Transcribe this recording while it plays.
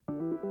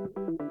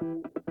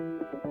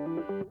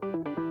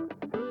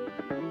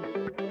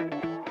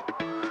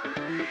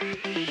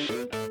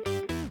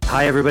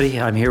Hi everybody,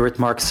 I'm here with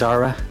Mark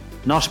Zara.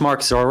 Not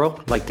Mark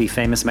Zorro, like the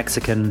famous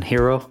Mexican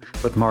hero,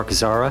 but Mark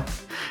Zara.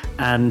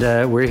 And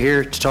we're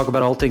here to talk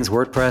about all things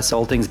WordPress,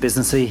 all things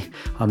businessy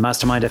on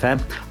Mastermind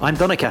FM. I'm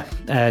Donica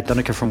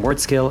from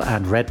WordSkill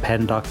and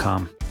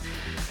redpen.com.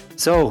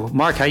 So,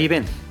 Mark, how you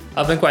been?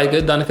 I've been quite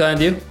good, Donica,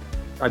 and you?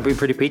 I've been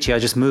pretty peachy. I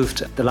just moved.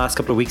 The last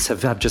couple of weeks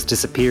have just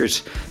disappeared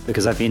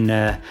because I've been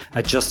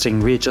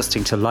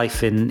readjusting to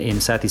life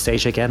in Southeast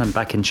Asia again. I'm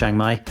back in Chiang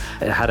Mai.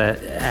 I had a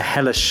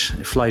hellish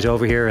flight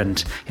over here,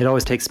 and it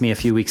always takes me a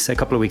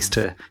couple of weeks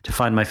to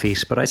find my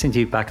feet. But I seem to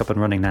be back up and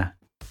running now.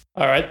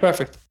 All right,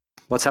 perfect.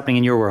 What's happening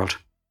in your world?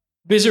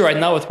 Busy right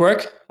now with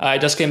work. I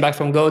just came back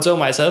from Gozo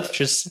myself,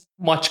 which is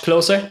much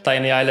closer,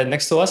 tiny island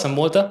next to us in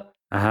Malta.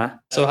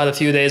 So I had a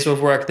few days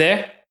of work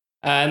there.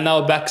 And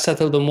now back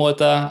settled in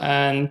Malta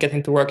and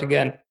getting to work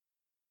again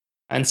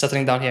and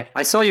settling down here.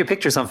 I saw your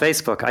pictures on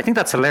Facebook. I think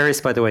that's hilarious,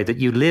 by the way, that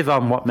you live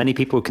on what many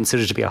people would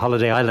consider to be a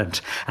holiday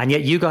island. And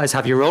yet you guys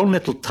have your own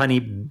little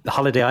tiny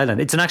holiday island.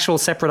 It's an actual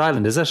separate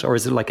island, is it? Or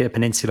is it like a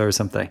peninsula or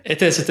something?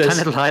 It is. Tiny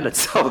little island.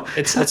 So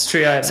it's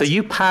 3 islands. So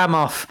you palm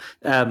off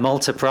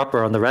Malta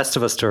proper on the rest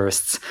of us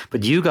tourists,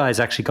 but you guys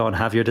actually go and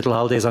have your little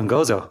holidays on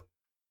Gozo.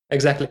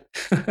 Exactly.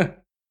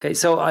 Okay,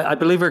 so I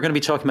believe we're going to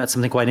be talking about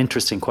something quite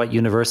interesting, quite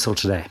universal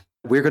today.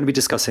 We're going to be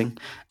discussing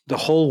the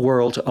whole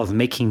world of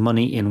making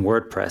money in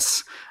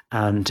WordPress,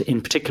 and in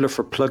particular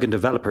for plugin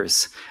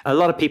developers. A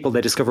lot of people,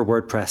 they discover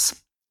WordPress,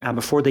 and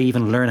before they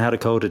even learn how to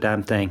code a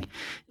damn thing,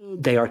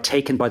 they are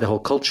taken by the whole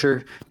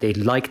culture. They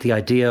like the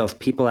idea of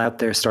people out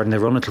there starting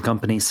their own little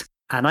companies.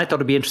 And I thought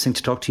it'd be interesting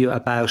to talk to you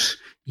about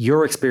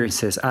your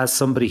experiences as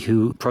somebody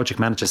who project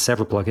manages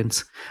several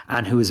plugins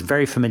and who is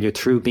very familiar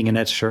through being an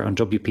editor on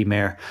WP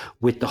Mayor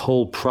with the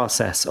whole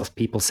process of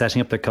people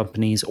setting up their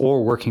companies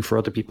or working for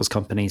other people's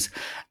companies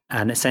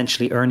and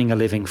essentially earning a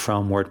living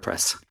from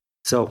WordPress.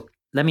 So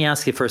let me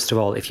ask you, first of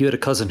all, if you had a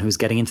cousin who's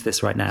getting into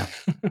this right now,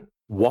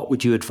 what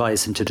would you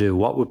advise him to do?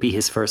 What would be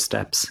his first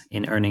steps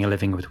in earning a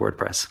living with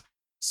WordPress?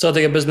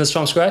 Starting a business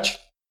from scratch?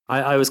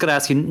 I was going to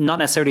ask you, not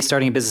necessarily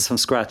starting a business from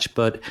scratch,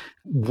 but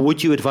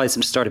would you advise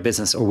him to start a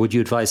business, or would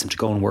you advise him to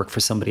go and work for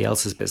somebody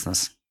else's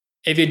business?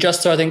 If you're just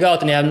starting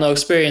out and you have no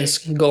experience,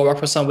 go work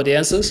for somebody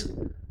else's,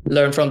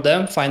 learn from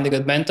them, find a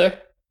good mentor.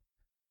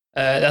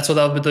 That's what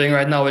I've been doing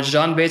right now with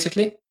John,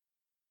 basically.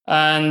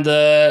 And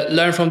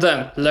learn from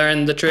them,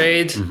 learn the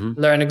trade,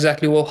 learn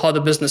exactly how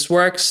the business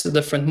works, the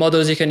different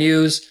models you can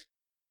use,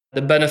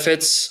 the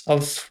benefits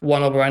of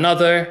one over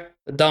another,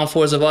 the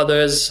downfalls of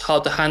others, how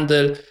to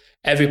handle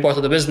every part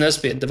of the business,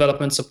 be it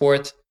development,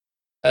 support.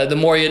 The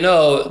more you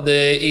know,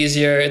 the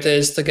easier it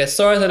is to get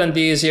started and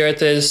the easier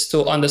it is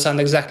to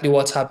understand exactly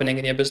what's happening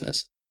in your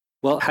business.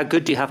 Well, how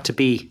good do you have to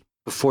be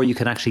before you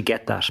can actually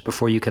get that,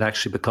 before you can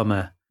actually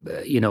become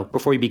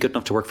before you be good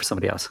enough to work for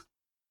somebody else?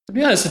 To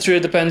be honest, it really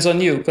depends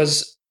on you,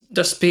 because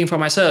just speaking for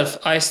myself,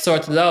 I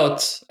started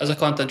out as a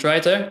content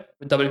writer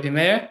with WP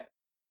Mayor.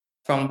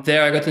 From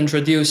there, I got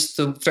introduced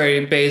to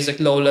very basic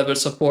low-level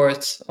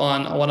support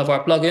on one of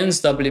our plugins,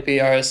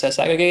 WP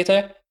RSS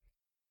Aggregator.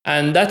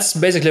 And that's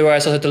basically where I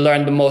started to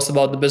learn the most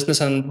about the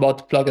business and about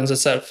the plugins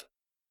itself.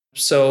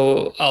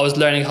 So I was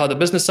learning how the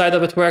business side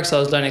of it works. I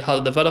was learning how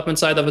the development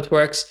side of it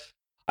works.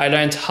 I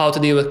learned how to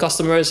deal with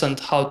customers and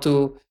how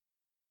to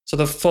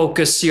sort of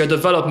focus your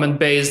development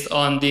based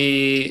on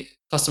the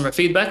customer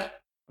feedback,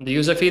 on the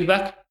user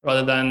feedback,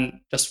 rather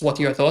than just what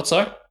your thoughts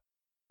are.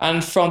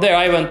 And from there,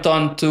 I went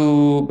on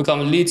to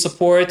become lead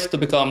support, to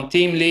become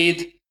team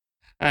lead.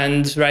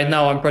 And right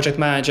now, I'm project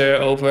manager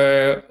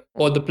over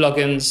all the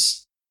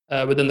plugins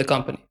within the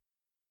company.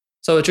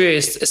 So it really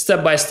is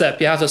step by step.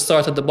 You have to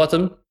start at the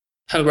bottom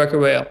and work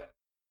your way up.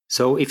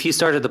 So if you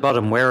start at the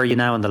bottom, where are you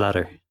now on the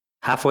ladder?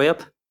 Halfway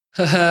up?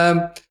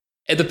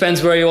 It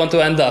depends where you want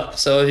to end up.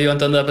 So if you want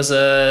to end up as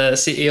a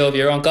CEO of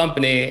your own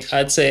company,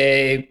 I'd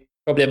say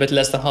probably a bit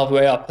less than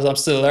halfway up, because I'm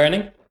still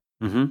learning.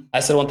 I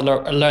still want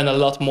to learn a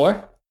lot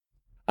more.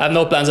 I have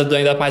no plans of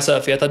doing that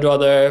myself yet. I'd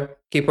rather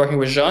keep working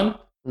with Jean,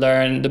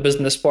 learn the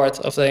business part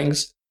of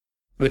things,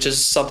 which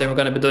is something we're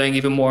going to be doing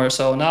even more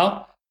so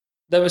now.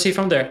 Then we'll see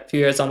from there, a few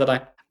years down the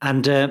line.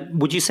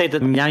 And would you say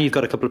that now you've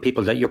got a couple of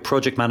people, that you're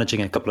project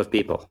managing a couple of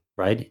people,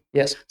 right?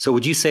 Yes. So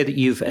would you say that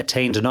you've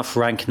attained enough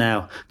rank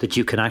now that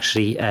you can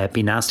actually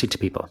be nasty to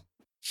people?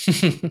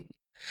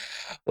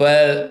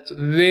 Well,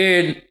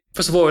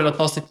 first of all, we're not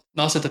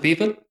nasty to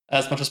people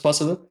as much as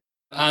possible.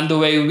 And the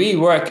way we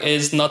work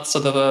is not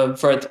sort of a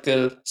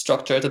vertical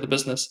structure to the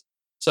business.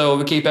 So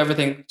we keep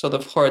everything sort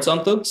of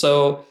horizontal.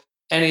 So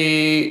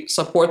any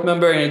support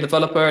member, any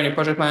developer, any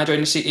project manager,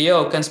 any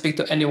CEO can speak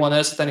to anyone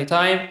else at any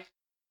time.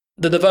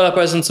 The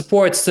developers and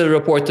support still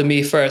report to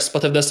me first,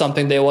 but if there's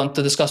something they want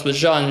to discuss with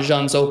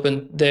Jean's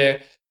open there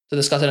to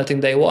discuss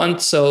anything they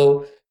want.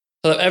 So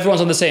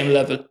everyone's on the same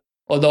level.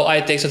 Although I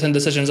take certain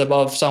decisions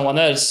above someone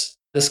else,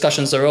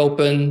 discussions are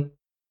open,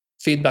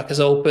 feedback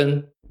is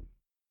open.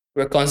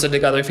 We're constantly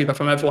gathering feedback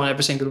from everyone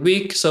every single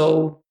week.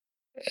 So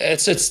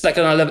it's like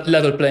a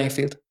level playing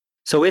field.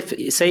 So if,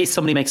 say,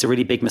 somebody makes a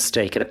really big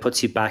mistake and it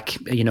puts you back,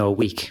 a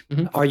week,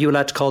 are you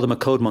allowed to call them a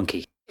code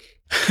monkey?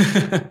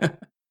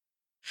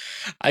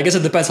 I guess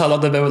it depends how long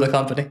they've been with the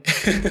company.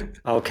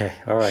 Okay,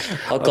 all right.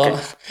 Okay.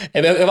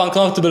 If I'm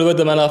comfortable with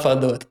them enough, I'll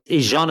do it.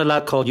 Is Jean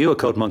allowed to call you a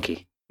code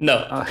monkey?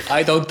 No,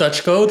 I don't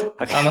touch code.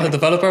 Okay. I'm not a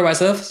developer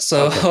myself,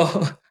 so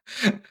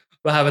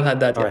we haven't had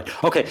that yet. All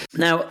right. Okay.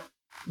 Now,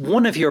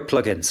 one of your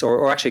plugins,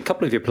 or actually a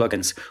couple of your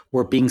plugins,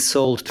 were being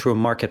sold through a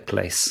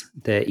marketplace,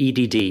 the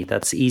EDD,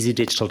 that's Easy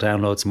Digital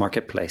Downloads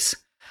Marketplace.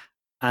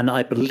 And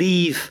I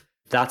believe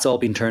that's all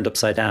been turned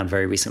upside down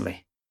very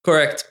recently.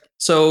 Correct.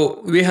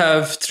 So we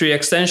have 3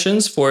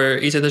 extensions for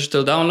Easy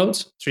Digital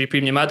Downloads, 3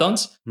 premium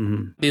add-ons.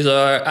 Mm-hmm. These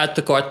are Add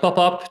to Cart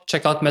Pop-Up,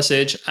 Checkout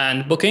Message,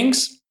 and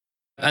Bookings.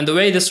 And the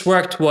way this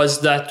worked was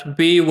that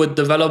we would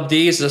develop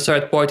these as a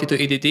third party to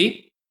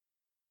EDD.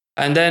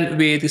 And then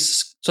we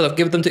sort of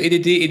give them to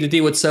EDD.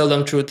 EDD would sell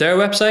them through their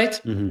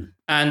website. Mm-hmm.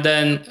 And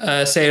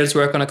then sales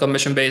work on a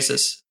commission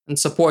basis. And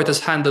support is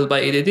handled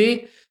by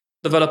EDD.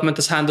 Development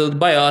is handled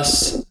by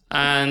us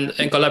and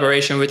in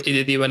collaboration with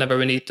EDD whenever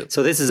we need to.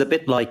 So this is a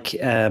bit like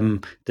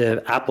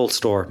the Apple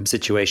Store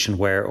situation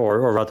where,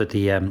 or rather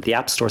the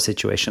App Store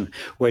situation,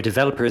 where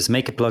developers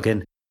make a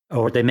plugin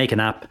or they make an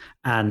app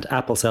and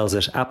Apple sells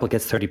it. Apple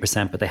gets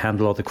 30%, but they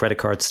handle all the credit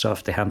card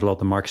stuff. They handle all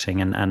the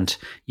marketing and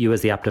you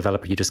as the app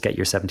developer, you just get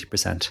your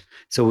 70%.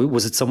 So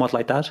was it somewhat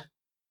like that?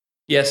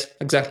 Yes,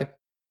 exactly.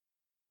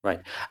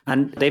 Right.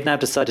 And they've now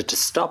decided to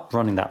stop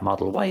running that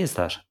model. Why is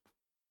that?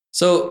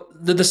 So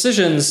the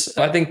decisions,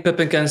 I think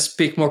Pippin can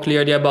speak more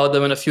clearly about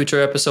them in a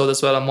future episode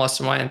as well on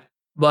Mastermind.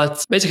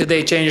 But basically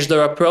they changed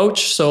their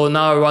approach. So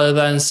now rather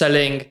than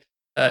selling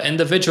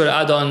individual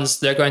add-ons,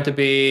 they're going to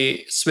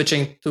be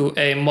switching to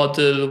a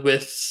model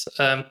with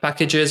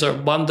packages or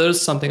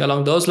bundles, something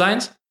along those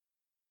lines.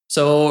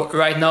 So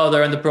right now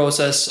they're in the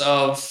process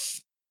of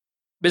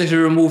basically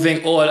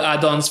removing all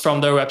add-ons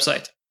from their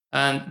website.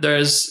 And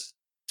there's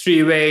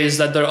 3 ways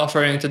that they're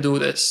offering to do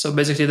this. So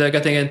basically they're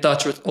getting in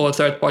touch with all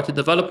third-party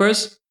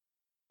developers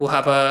who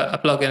have a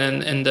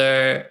plugin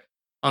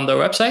on their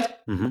website.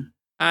 Mm-hmm.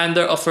 And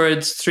they're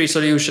offered 3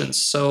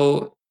 solutions.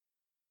 So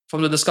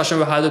from the discussion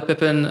we had with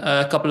Pippin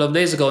a couple of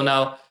days ago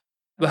now,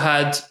 we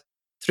had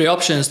 3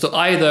 options to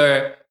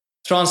either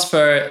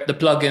transfer the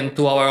plugin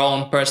to our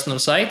own personal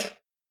site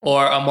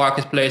or a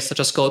marketplace such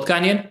as Code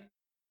Canyon.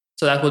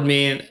 So that would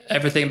mean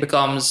everything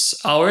becomes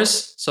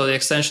ours. So the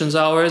extension's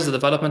ours, the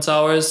development's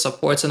ours,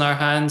 support's in our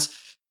hands,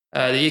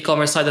 the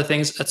e-commerce side of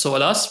things, it's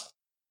all us.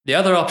 The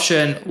other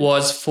option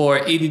was for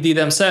EDD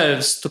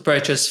themselves to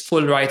purchase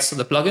full rights to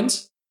the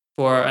plugins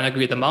for an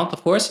agreed amount,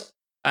 of course.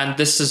 And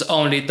this is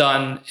only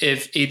done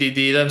if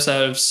EDD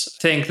themselves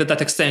think that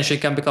that extension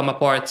can become a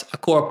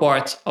core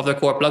part of their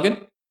core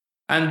plugin.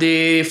 And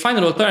the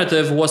final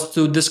alternative was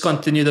to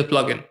discontinue the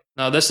plugin.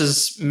 Now, this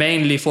is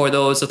mainly for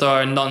those that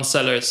are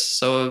non-sellers.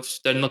 So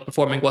if they're not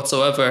performing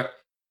whatsoever,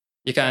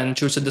 you can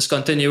choose to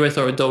discontinue it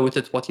or do with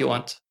it what you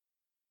want.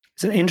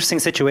 It's an interesting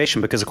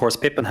situation because, of course,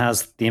 Pippin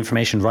has the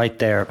information right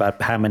there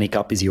about how many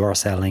copies you are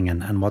selling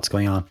and what's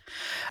going on.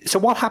 So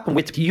what happened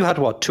with, you had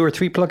what, 2 or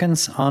 3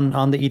 plugins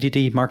on the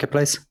EDD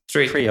marketplace?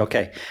 3. 3,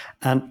 okay.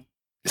 And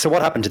so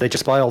what happened? Did they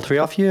just buy all 3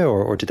 off you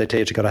or did they tell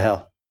you to go to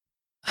hell?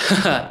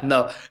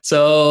 No.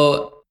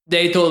 So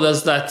they told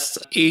us that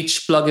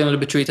each plugin will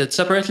be treated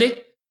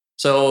separately.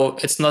 So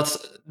it's not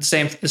the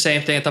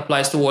same thing that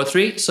applies to all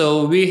 3.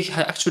 So we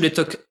actually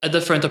took a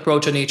different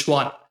approach on each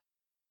one.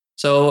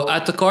 So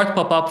at the cart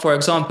pop-up, for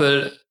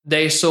example,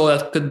 they saw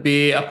that could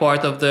be a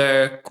part of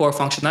their core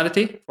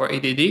functionality for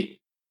EDD.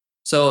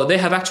 So they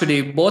have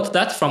actually bought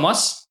that from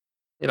us.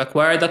 They've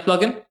acquired that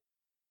plugin.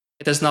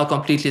 It is now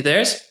completely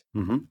theirs.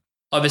 Mm-hmm.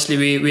 Obviously,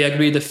 we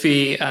agreed the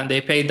fee and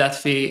they paid that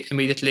fee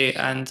immediately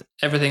and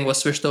everything was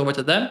switched over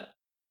to them.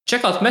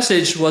 Checkout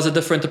Message was a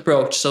different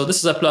approach. So this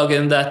is a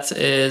plugin that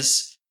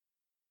is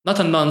not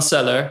a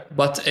non-seller,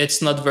 but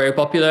it's not very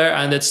popular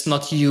and it's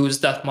not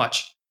used that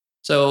much.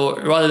 So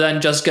rather than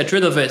just get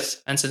rid of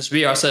it, and since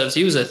we ourselves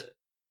use it,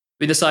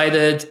 we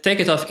decided take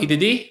it off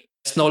EDD.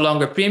 It's no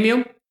longer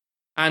premium.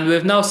 And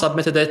we've now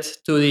submitted it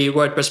to the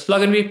WordPress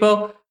plugin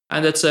repo.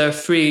 And it's a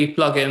free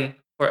plugin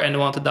for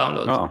anyone to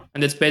download. Oh.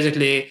 And it's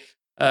basically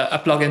a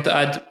plugin to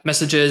add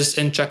messages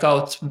in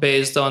checkout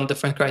based on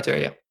different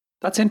criteria.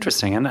 That's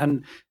interesting.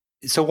 And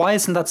so why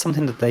isn't that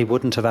something that they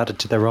wouldn't have added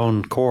to their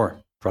own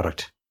core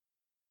product?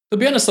 To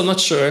be honest, I'm not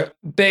sure.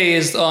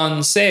 Based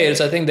on sales,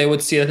 I think they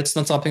would see that it's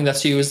not something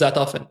that's used that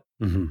often.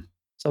 Mm-hmm.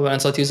 So when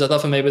it's not used that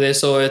often, maybe they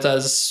saw it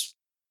as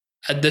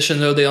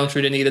additional. They don't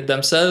really need it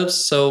themselves.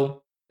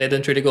 So they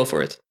didn't really go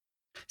for it.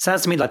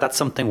 Sounds to me like that's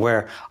something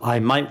where I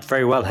might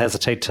very well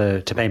hesitate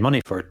to pay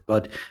money for it.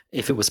 But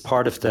if it was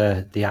part of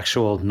the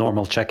actual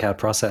normal checkout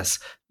process,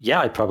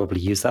 yeah, I'd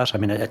probably use that. I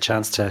mean, a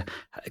chance to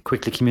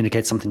quickly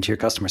communicate something to your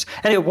customers.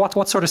 Anyway,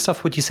 what sort of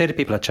stuff would you say to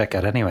people at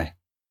checkout anyway?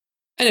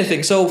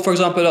 Anything. So, for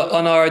example,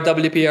 on our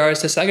WP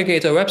RSS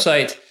aggregator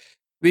website,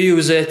 we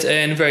use it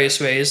in various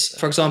ways.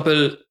 For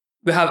example,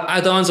 we have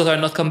add-ons that are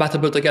not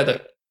compatible together.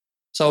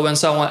 So when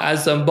someone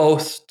adds them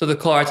both to the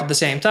cart at the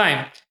same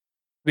time,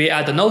 we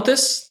add a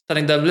notice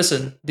telling them,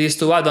 listen, these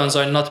 2 add-ons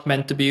are not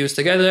meant to be used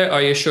together.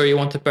 Are you sure you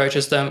want to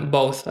purchase them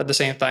both at the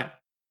same time?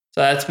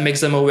 So that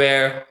makes them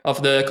aware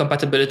of the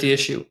compatibility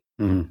issue.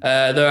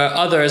 There are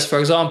others, for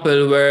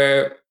example,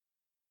 where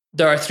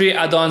there are 3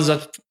 add-ons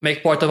that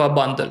make part of a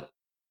bundle.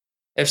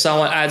 If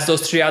someone adds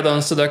those 3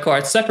 add-ons to their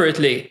cart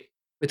separately,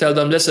 we tell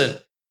them, listen,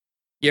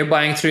 you're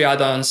buying 3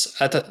 add-ons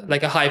at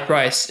a high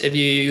price. If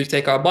you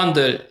take our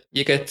bundle,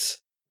 you get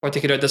a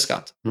particular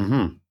discount.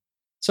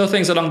 So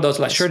things along those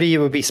lines. Surely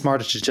you would be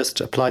smarter to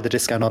just apply the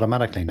discount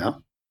automatically,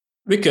 no?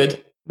 We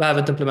could. We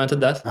haven't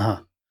implemented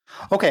that.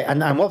 Okay,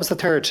 and what was the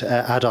third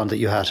add-on that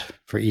you had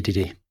for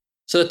EDD?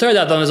 So the third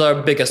add-on is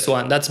our biggest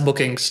one. That's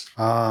bookings.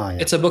 Yeah.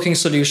 It's a booking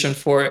solution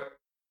for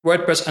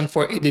WordPress and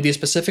for EDD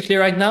specifically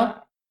right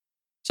now.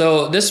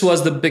 So this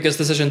was the biggest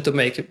decision to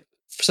make.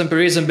 For simple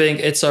reason being,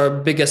 it's our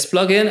biggest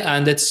plugin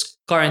and it's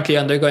currently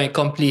undergoing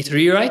complete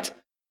rewrite.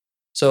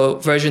 So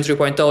version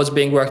 3.0 is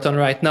being worked on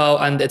right now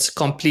and it's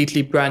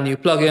completely brand new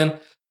plugin,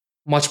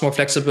 much more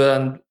flexible,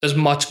 and there's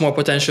much more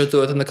potential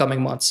to it in the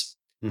coming months.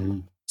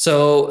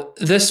 So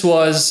this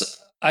was,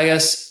 I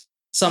guess,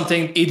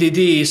 something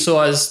EDD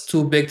saw as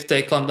too big to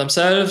take on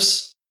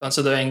themselves,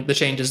 considering the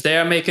changes they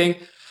are making.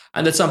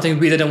 And it's something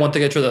we didn't want to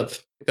get rid of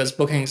because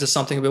bookings is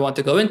something we want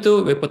to go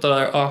into. We put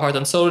our heart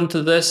and soul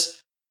into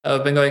this.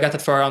 We've been going at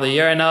it for around a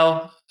year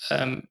now,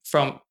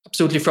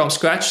 absolutely from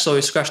scratch. So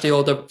we scratched the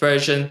older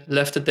version,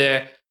 left it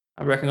there,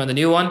 and working on the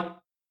new one.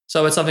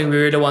 So it's something we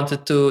really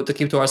wanted to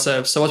keep to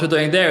ourselves. So what we're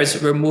doing there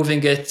is we're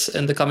moving it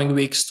in the coming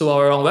weeks to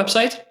our own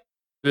website.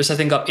 We're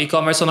setting up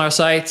e-commerce on our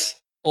site.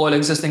 All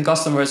existing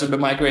customers will be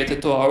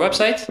migrated to our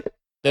website.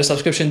 Their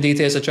subscription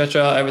details,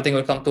 etc., everything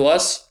will come to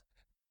us.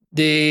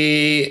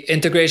 The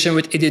integration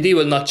with EDD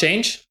will not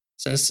change,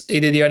 since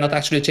EDD are not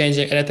actually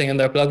changing anything in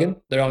their plugin.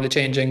 They're only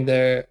changing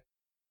their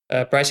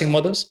pricing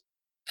models.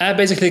 And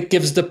basically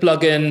gives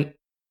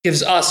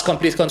us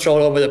complete control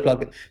over the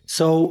plugin.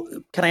 So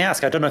can I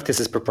ask, I don't know if this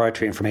is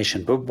proprietary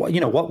information, but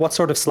what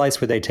sort of slice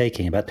were they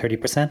taking? About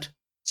 30%?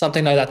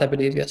 Something like that, I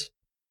believe, yes.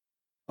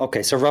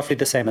 Okay, so roughly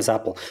the same as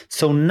Apple.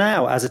 So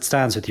now, as it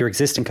stands with your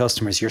existing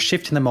customers, you're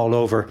shifting them all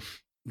over.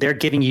 They're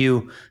giving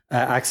you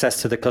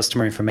access to the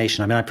customer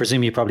information. I mean, I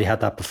presume you probably had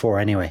that before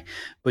anyway,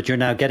 but you're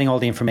now getting all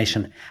the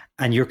information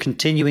and you're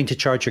continuing to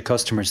charge your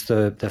customers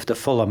the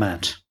full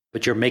amount,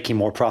 but you're making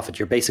more profit.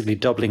 You're basically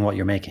doubling what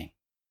you're making.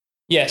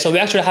 Yeah, so we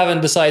actually haven't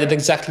decided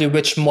exactly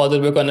which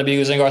model we're going to be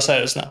using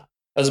ourselves now.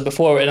 As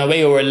before, in a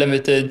way, we were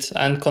limited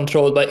and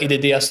controlled by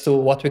EDD as to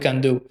what we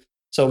can do.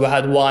 So we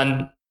had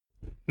one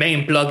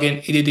main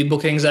plugin, EDD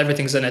bookings,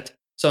 everything's in it.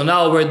 So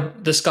now we're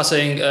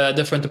discussing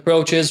different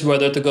approaches,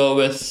 whether to go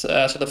with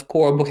sort of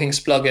core bookings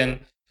plugin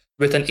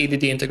with an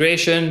EDD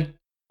integration,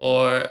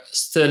 or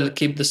still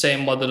keep the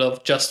same model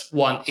of just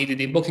one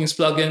EDD bookings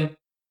plugin.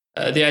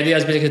 The idea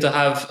is basically to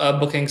have a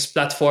bookings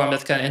platform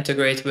that can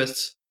integrate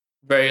with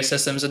various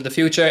systems in the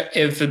future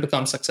if it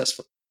becomes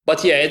successful.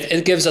 But yeah,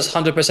 it gives us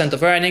 100%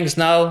 of earnings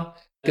now.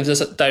 It gives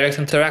us a direct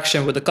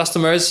interaction with the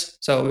customers,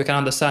 so we can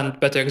understand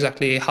better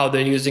exactly how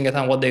they're using it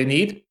and what they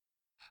need.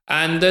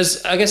 And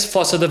there's, I guess,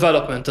 faster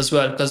development as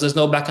well, because there's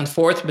no back and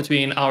forth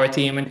between our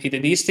team and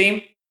EDD's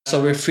team.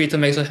 So we're free to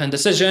make certain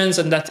decisions,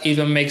 and that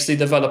even makes the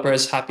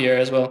developers happier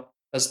as well,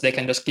 because they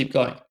can just keep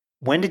going.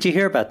 When did you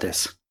hear about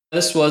this?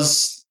 This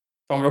was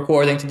from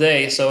recording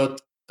today, so a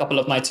couple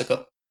of nights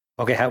ago.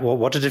 Okay,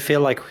 what did it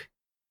feel like?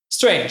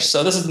 Strange.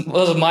 So this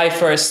was my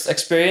first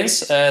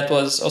experience. It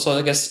was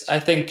also, I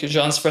think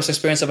Jean's first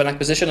experience of an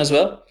acquisition as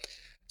well.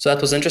 So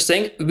that was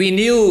interesting. We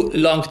knew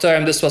long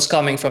term this was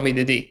coming from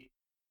EDD.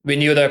 We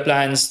knew their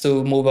plans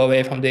to move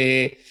away from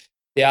the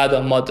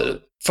add-on model.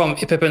 From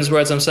Pippin's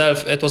words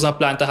himself, it was not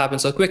planned to happen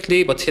so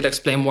quickly, but he'll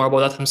explain more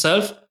about that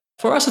himself.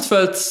 For us, it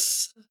felt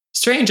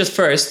strange at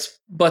first,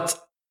 but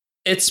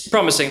it's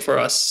promising for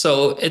us.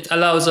 So it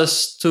allows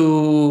us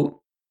to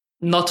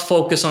not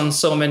focus on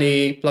so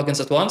many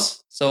plugins at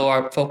once. So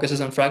our focus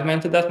isn't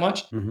fragmented that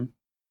much.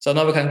 So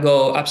now we can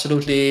go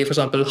absolutely, for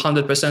example,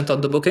 100%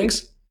 on the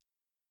bookings.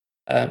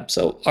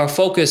 So our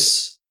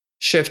focus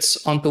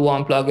shifts onto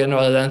one plugin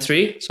rather than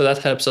 3. So that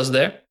helps us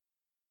there.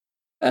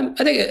 I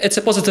think it's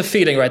a positive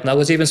feeling right now,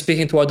 because even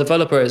speaking to our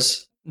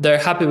developers, they're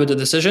happy with the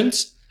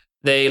decisions.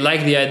 They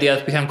like the idea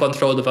that we can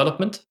control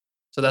development.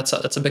 So that's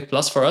a big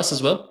plus for us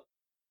as well.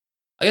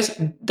 I guess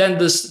then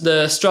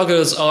the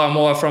struggles are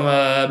more from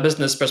a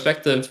business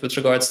perspective with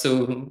regards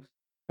to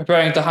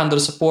preparing to handle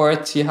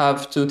support. You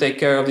have to take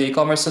care of the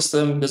e-commerce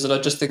system. There's the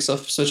logistics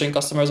of switching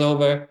customers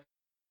over.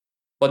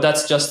 But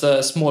that's just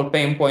a small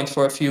pain point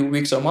for a few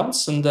weeks or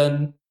months, and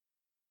then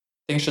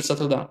things should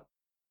settle down.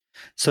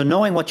 So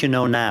knowing what you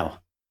know now,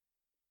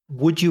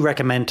 would you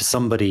recommend to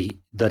somebody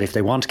that if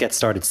they want to get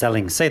started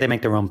selling, say they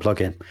make their own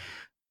plugin,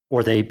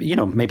 or they,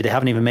 maybe they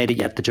haven't even made it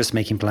yet, they're just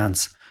making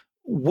plans,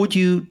 would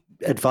you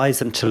advise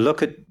them to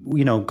look at,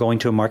 going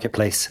to a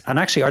marketplace? And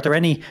actually, are there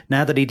any,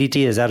 now that EDD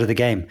is out of the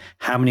game,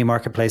 how many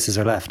marketplaces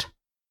are left?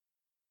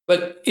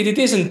 But EDD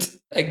isn't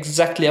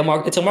exactly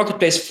it's a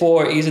marketplace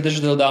for easy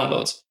digital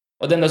downloads.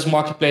 But then there's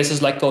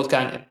marketplaces like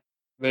CodeCanyon,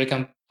 where you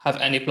can have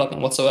any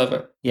plugin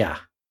whatsoever. Yeah.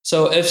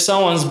 So if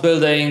someone's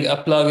building a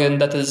plugin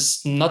that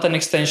is not an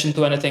extension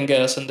to anything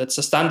else and it's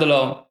a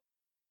standalone,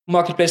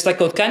 marketplace like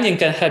Code Canyon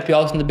can help you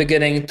out in the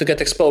beginning to get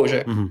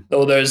exposure.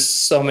 Though there's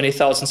so many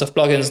thousands of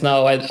plugins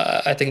now,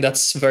 I think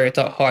that's very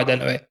hard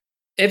anyway.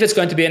 If it's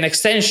going to be an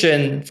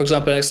extension, for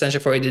example, an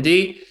extension for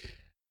EDD,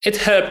 it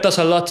helped us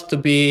a lot to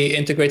be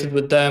integrated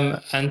with them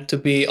and to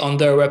be on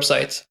their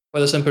website for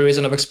the simple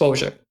reason of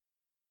exposure.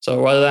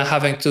 So rather than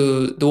having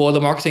to do all the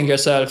marketing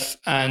yourself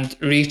and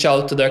reach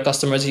out to their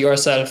customers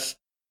yourself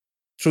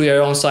through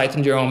your own site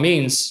and your own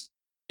means,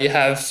 you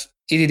have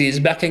EDD's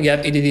backing, you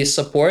have EDD's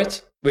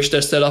support, which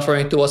they're still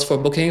offering to us for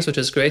bookings, which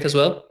is great as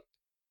well.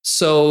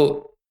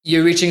 So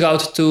you're reaching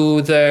out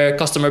to their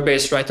customer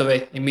base right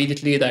away,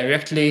 immediately,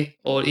 directly,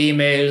 all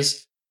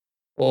emails,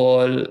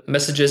 all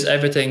messages,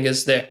 everything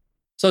is there.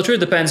 So it really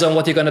depends on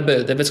what you're going to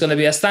build. If it's going to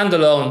be a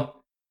standalone,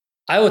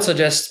 I would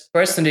suggest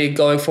personally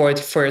going for it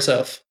for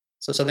yourself.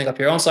 So setting up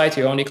your own site,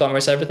 your own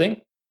e-commerce,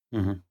 everything.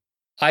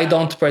 I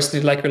don't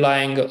personally like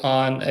relying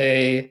on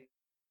a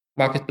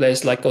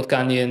marketplace like Code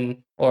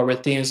Canyon or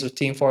with Teams, with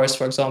Team Forest,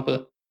 for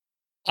example.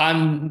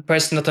 I'm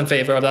personally not in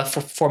favor of that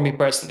for me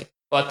personally.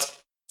 But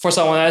for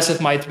someone else,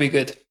 it might be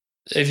good.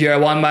 If you're a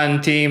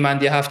one-man team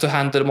and you have to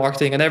handle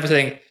marketing and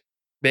everything,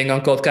 being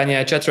on Code Canyon,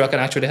 etc., can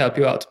actually help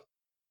you out.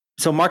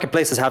 So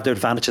marketplaces have their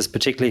advantages,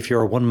 particularly if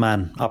you're a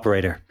one-man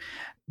operator.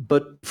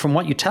 But from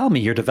what you tell me,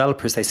 your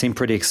developers, they seem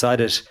pretty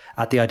excited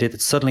at the idea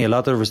that suddenly a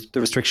lot of the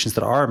restrictions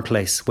that are in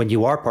place when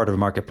you are part of a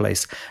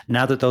marketplace,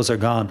 now that those are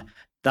gone,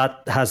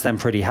 that has them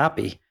pretty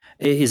happy.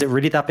 Is it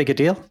really that big a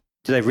deal?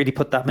 Do they really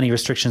put that many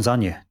restrictions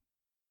on you?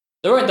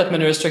 There aren't that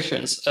many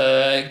restrictions.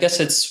 I guess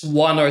it's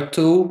one or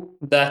two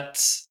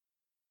that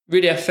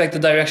really affect the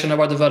direction of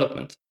our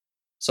development.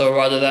 So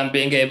rather than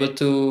being able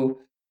to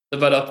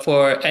develop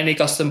for any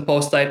custom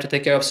post type to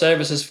take care of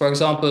services, for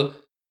example,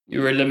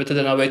 you were limited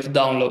in a way to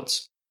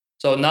downloads.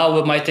 So now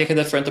we might take a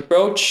different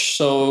approach.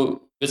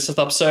 So we'll set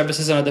up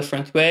services in a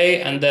different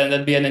way, and then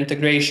there'll be an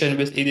integration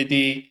with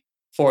EDD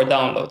for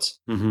downloads.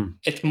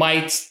 It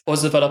might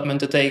post development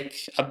to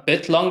take a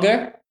bit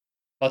longer,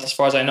 but as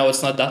far as I know,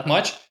 it's not that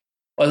much.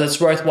 But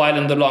it's worthwhile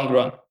in the long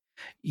run.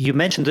 You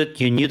mentioned that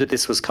you knew that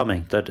this was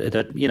coming, that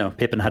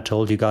Pippin had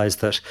told you guys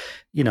that,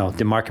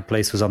 the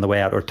marketplace was on the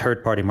way out, or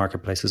third-party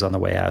marketplace was on the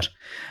way out.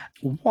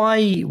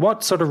 Why?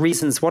 What sort of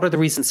reasons? What are the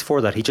reasons for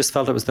that? He just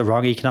felt it was the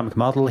wrong economic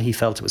model. He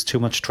felt it was too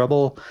much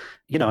trouble.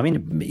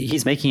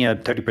 He's making a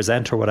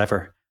 30% or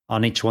whatever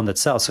on each one that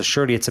sells. So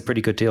surely it's a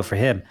pretty good deal for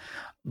him.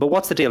 But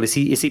what's the deal? Is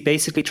he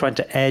basically trying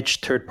to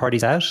edge third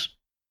parties out?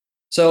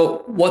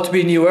 So what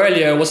we knew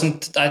earlier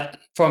wasn't that,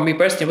 for me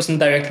personally, wasn't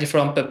directly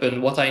from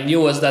Pippin. What I knew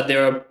was that they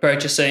were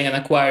purchasing and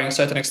acquiring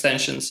certain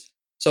extensions.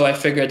 So I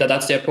figured that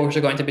that's the approach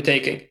they're going to be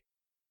taking.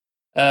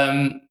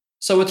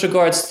 So with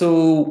regards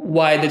to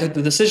why they took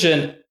the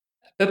decision,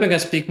 Pippin can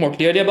speak more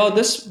clearly about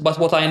this. But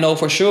what I know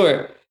for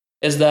sure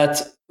is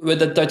that with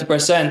the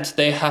 30%,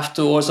 they have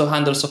to also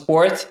handle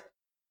support.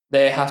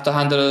 They have to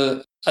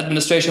handle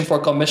administration for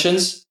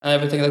commissions and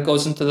everything that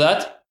goes into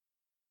that.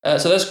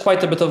 So there's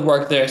quite a bit of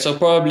work there. So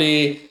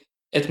probably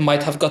it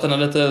might have gotten a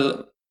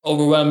little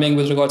overwhelming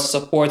with regards to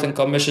support and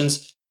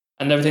commissions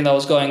and everything that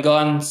was going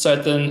on.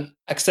 Certain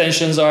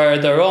extensions are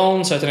their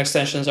own, certain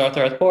extensions are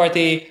third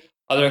party,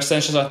 other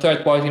extensions are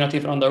third party, not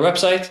even on their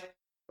website,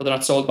 so they're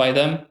not sold by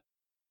them.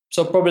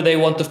 So probably they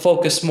want to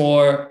focus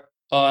more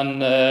on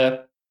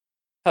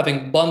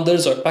having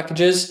bundles or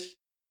packages,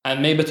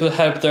 and maybe it will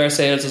help their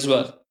sales as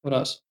well. Who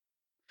knows?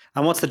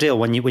 And what's the deal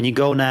when you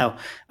go now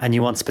and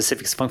you want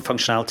specific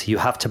functionality? You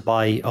have to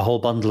buy a whole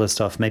bundle of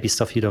stuff, maybe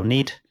stuff you don't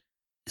need.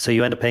 So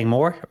you end up paying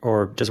more,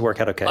 or does it work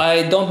out okay?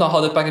 I don't know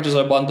how the packages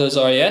or bundles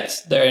are yet.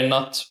 They're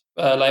not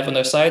live on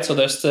their site, so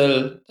they're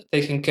still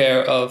taking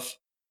care of,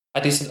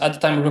 at least at the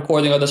time of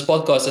recording of this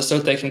podcast, they're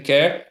still taking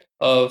care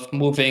of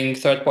moving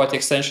third-party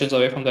extensions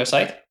away from their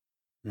site.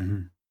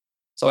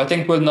 So I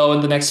think we'll know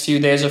in the next few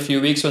days or few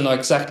weeks, we'll know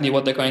exactly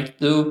what they're going to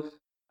do,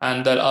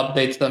 and they'll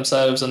update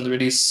themselves and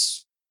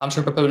release. I'm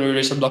sure people will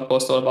release a blog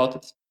post all about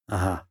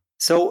it.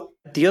 So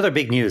the other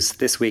big news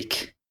this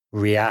week,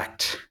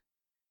 React.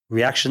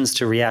 Reactions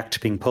to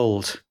React being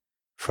pulled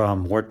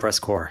from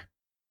WordPress core.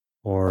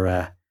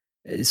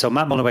 So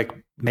Matt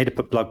Mullenweg made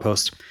a blog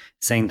post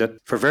saying that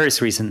for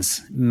various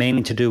reasons,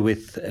 mainly to do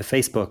with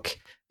Facebook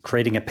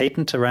creating a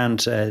patent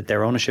around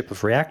their ownership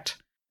of React,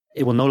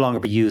 it will no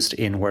longer be used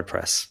in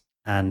WordPress.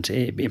 And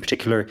in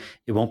particular,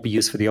 it won't be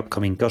used for the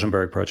upcoming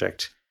Gutenberg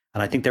project.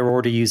 And I think they're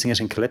already using it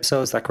in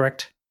Calypso. Is that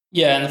correct?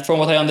 Yeah, and from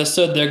what I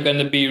understood, they're going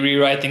to be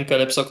rewriting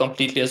Calypso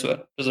completely as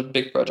well. It's a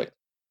big project.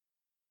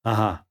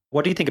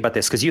 What do you think about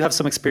this? Because you have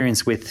some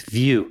experience with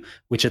Vue,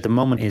 which at the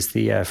moment is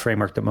the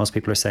framework that most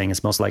people are saying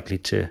is most likely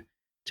to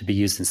be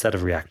used instead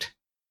of React.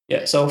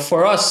 Yeah, so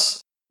for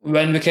us,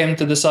 when we came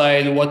to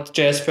decide what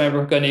JS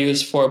framework we're going to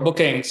use for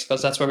bookings,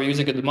 because that's where we're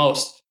using it the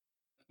most,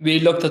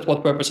 we looked at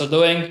what WordPress are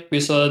doing. We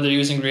saw that they're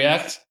using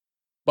React.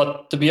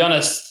 But to be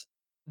honest,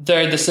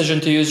 their decision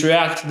to use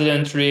React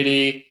didn't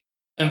really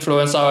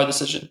influence our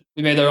decision.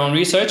 We made our own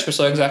research. We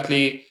saw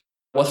exactly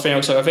what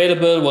frameworks are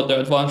available, what their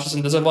advantages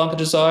and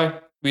disadvantages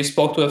are. We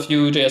spoke to a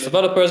few JS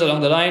developers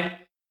along the line,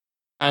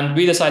 and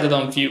we decided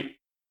on Vue.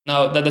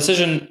 Now, the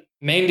decision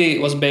mainly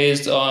was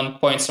based on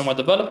points from our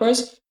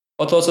developers,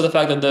 but also the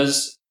fact that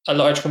there's a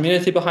large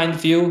community behind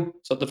Vue,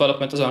 so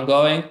development is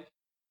ongoing,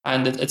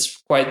 and it's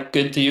quite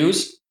good to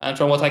use. And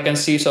from what I can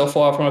see so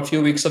far, from a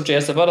few weeks of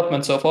JS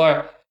development so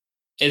far,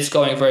 it's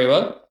going very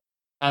well,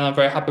 and I'm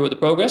very happy with the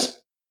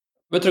progress.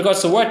 With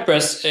regards to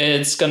WordPress,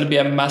 it's going to be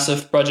a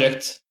massive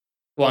project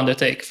to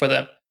undertake for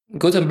them.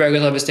 Gutenberg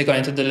is obviously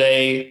going to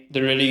delay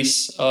the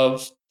release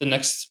of the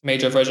next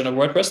major version of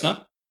WordPress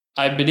now.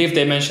 I believe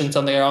they mentioned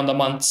something around a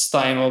month's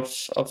time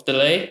of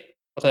delay,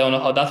 but I don't know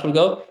how that will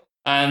go.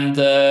 And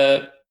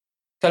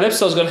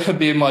Calypso is going to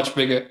be much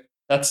bigger.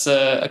 That's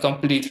a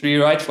complete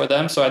rewrite for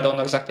them, so I don't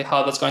know exactly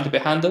how that's going to be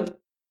handled.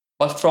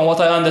 But from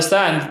what I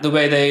understand, the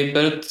way they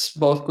built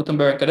both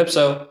Gutenberg and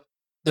Calypso,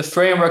 the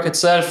framework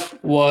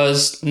itself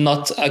was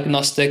not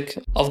agnostic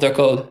of their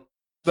code.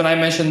 When I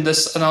mentioned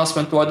this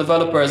announcement to our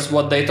developers,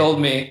 what they told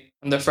me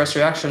and their first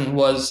reaction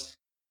was,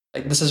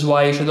 like, this is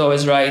why you should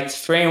always write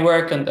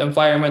framework and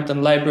environment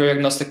and library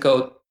agnostic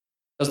code.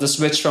 Because the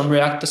switch from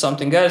React to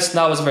something else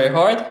now is very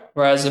hard,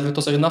 whereas if it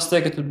was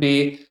agnostic, it would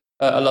be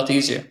a lot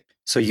easier.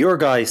 So your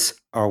guys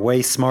are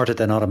way smarter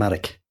than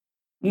Automattic.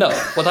 No,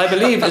 what I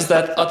believe is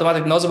that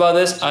Automattic knows about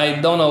this. I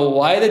don't know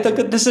why they took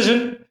the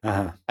decision.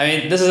 Uh-huh. I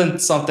mean, this isn't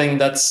something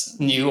that's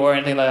new or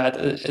anything like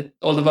that.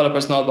 All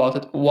developers know about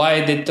it.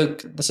 Why they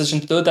took the decision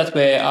to do it that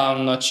way,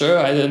 I'm not sure.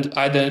 I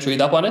didn't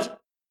read up on it.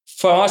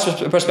 From our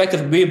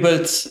perspective,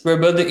 we're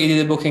building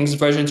EDD Bookings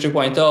version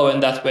 3.0 in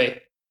that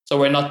way. So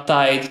we're not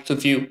tied to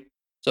Vue.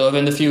 So if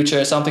in the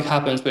future something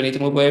happens, we need to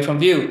move away from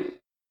Vue.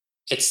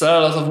 It's still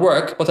a lot of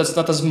work, but it's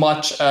not as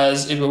much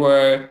as if we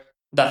were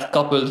that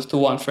coupled to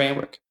one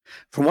framework.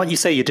 From what you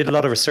say, you did a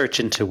lot of research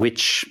into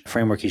which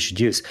framework you should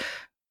use.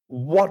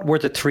 What were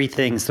the three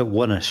things that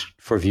won it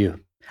for Vue?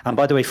 And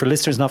by the way, for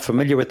listeners not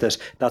familiar with it,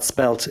 that's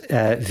spelled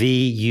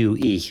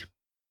VUE.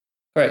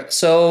 Right.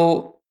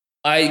 So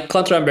I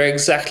can't remember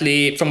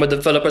exactly from a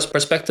developer's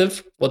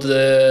perspective what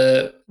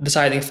the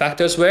deciding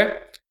factors were.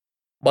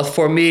 But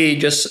for me,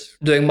 just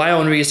doing my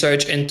own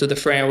research into the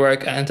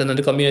framework and then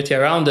the community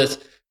around it,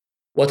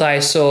 what I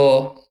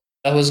saw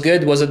that was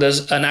good was that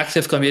there's an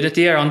active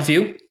community around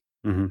Vue.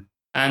 Mm-hmm.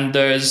 And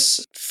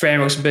there's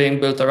frameworks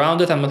being built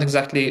around it. I'm not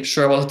exactly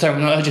sure what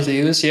terminology to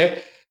use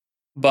here,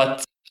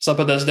 but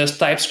there's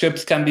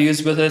TypeScript can be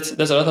used with it.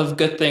 There's a lot of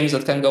good things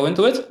that can go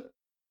into it.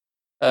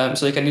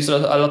 So you can use a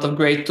lot of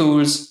great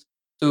tools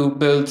to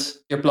build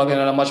your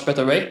plugin in a much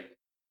better way.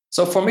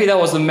 So for me, that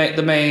was the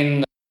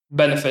main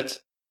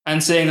benefit.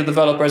 And seeing the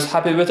developers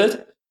happy with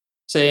it,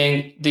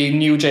 seeing the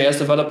new JS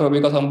developer we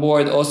got on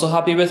board also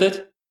happy with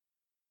it,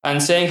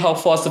 and seeing how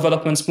fast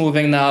development's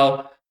moving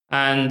now,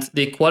 and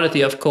the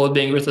quality of code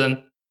being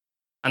written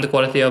and the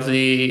quality of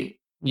the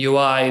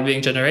UI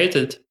being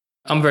generated,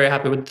 I'm very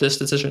happy with this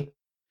decision.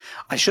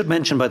 I should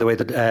mention, by the way,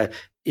 that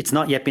it's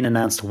not yet been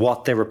announced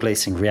what they're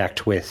replacing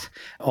React with.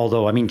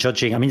 Although,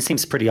 it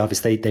seems pretty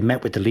obvious. They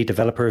met with the lead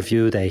developer of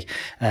Vue.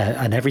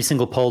 And every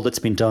single poll that's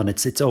been done,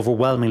 it's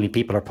overwhelmingly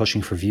people are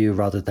pushing for Vue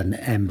rather than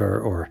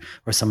Ember or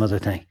some other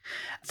thing.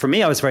 For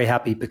me, I was very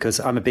happy because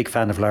I'm a big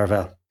fan of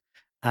Laravel.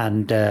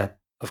 And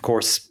of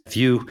course,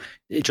 Vue,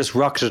 it just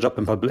rocketed up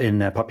in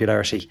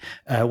popularity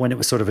when it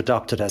was sort of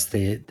adopted as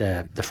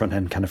the front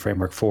end kind of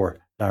framework for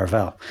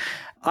Laravel.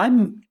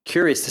 I'm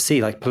curious to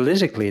see, like,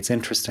 politically, it's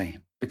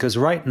interesting because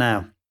right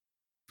now,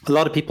 a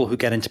lot of people who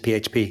get into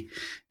PHP,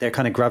 they're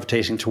kind of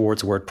gravitating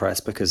towards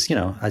WordPress because,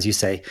 as you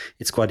say,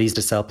 it's quite easy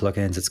to sell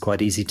plugins. It's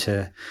quite easy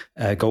to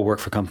go work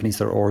for companies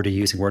that are already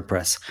using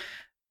WordPress.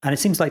 And it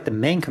seems like the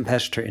main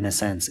competitor, in a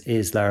sense,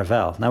 is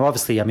Laravel. Now,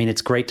 obviously,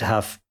 it's great to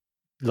have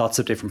lots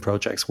of different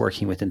projects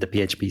working within the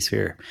PHP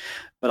sphere.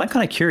 But I'm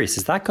kind of curious,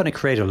 is that going to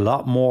create a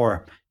lot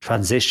more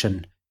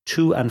transition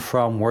to and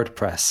from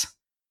WordPress,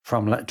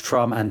 from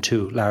and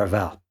to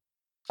Laravel?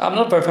 I'm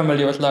not very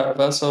familiar with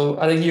Laravel, so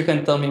I think you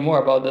can tell me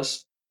more about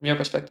this from your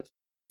perspective.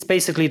 It's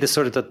basically the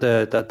sort of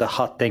the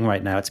hot thing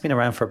right now. It's been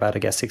around for about, I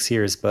guess, 6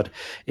 years, but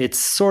it's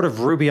sort of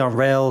Ruby on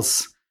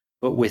Rails,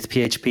 but with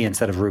PHP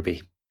instead of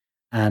Ruby.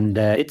 And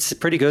it's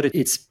pretty good.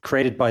 It's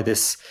created by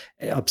this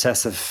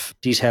obsessive,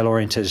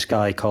 detail-oriented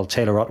guy called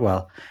Taylor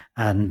Otwell.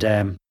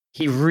 And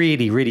he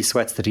really, really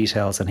sweats the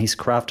details, and he's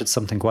crafted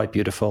something quite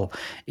beautiful.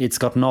 It's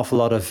got an awful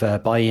lot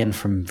of buy-in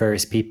from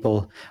various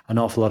people, an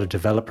awful lot of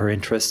developer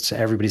interest.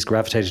 Everybody's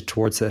gravitated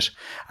towards it.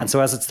 And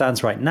so as it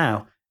stands right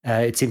now,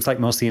 it seems like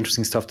most of the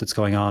interesting stuff that's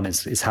going on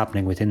is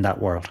happening within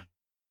that world.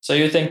 So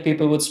you think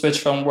people would switch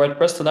from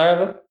WordPress to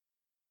Laravel?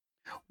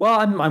 Well,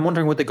 I'm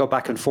wondering, would they go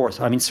back and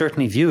forth?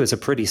 Certainly Vue is a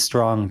pretty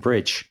strong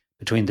bridge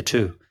between the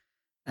two.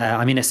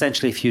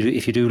 Essentially, if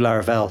you do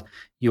Laravel,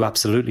 you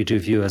absolutely do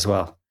Vue as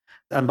well.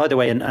 And by the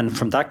way, and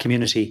from that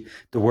community,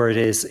 the word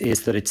is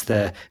that it's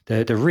the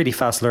really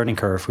fast learning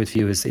curve with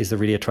Vue is the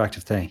really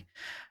attractive thing.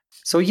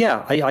 So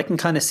yeah, I can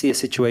kind of see a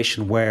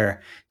situation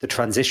where the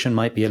transition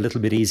might be a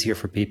little bit easier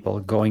for people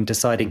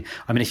deciding.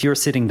 If you're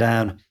sitting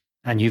down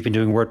and you've been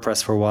doing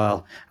WordPress for a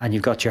while and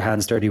you've got your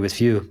hands dirty with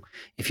Vue,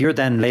 if you're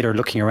then later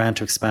looking around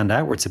to expand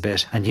outwards a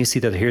bit and you see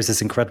that here's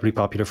this incredibly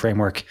popular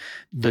framework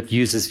that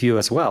uses Vue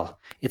as well,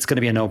 it's going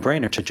to be a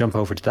no-brainer to jump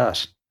over to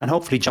that and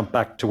hopefully jump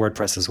back to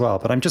WordPress as well.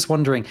 But I'm just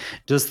wondering,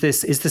 is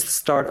this the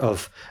start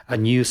of a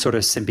new sort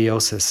of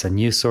symbiosis, a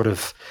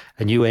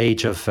new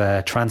age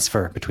of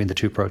transfer between the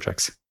two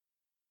projects?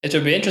 It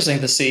would be interesting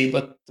to see,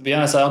 but to be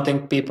honest, I don't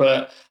think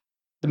the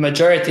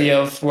majority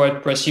of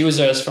WordPress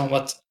users, from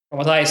what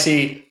I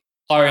see,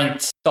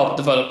 aren't top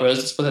developers.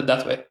 Let's put it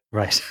that way.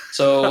 Right.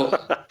 So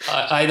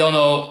I don't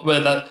know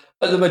whether that,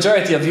 but the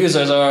majority of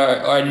users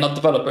are not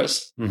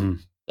developers. Mm-hmm.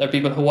 There are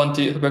people who want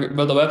to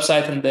build a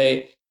website and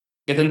they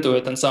get into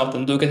it, and some of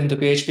them do get into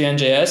PHP and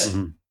JS,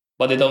 Mm-hmm.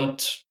 but they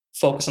don't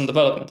focus on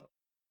development.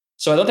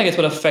 So I don't think it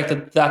would affect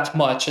it that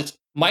much. It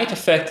might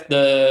affect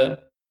the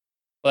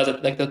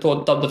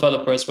top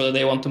developers, whether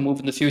they want to move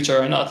in the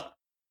future or not.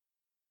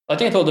 I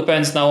think it all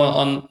depends now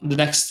on the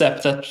next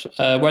step that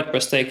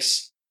WordPress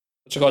takes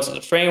with regards to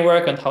the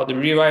framework and how the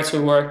rewrites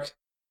will work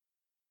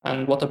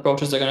and what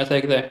approaches they're going to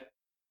take there.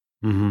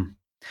 Mm-hmm.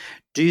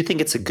 Do you think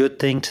it's a good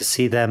thing to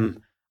see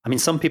them? I mean,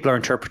 some people are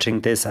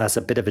interpreting this as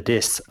a bit of a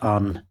diss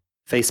on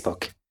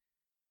Facebook.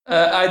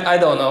 I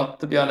don't know,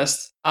 to be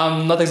honest.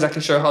 I'm not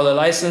exactly sure how the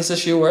license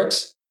issue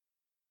works,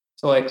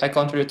 so I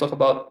can't really talk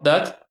about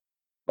that.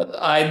 But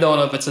I don't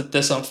know if it's a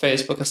diss on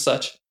Facebook as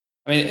such.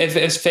 I mean, if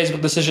it's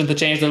Facebook's decision to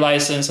change the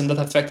license and that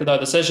affected our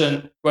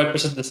decision,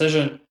 WordPress's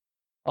decision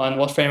on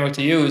what framework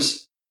to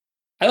use,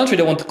 I don't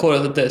really want to call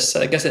it a diss.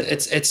 I guess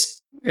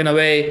it's in a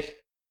way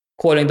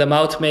calling them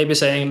out, maybe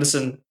saying,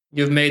 listen,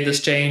 you've made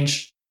this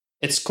change.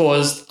 It's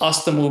caused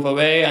us to move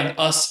away, and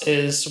us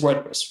is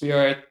WordPress. We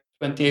are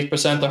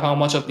 28% or how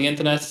much of the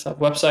internet of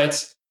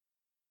websites.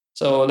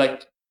 So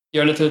like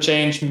your little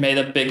change made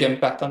a big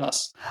impact on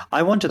us.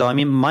 I wonder though, I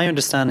mean, my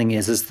understanding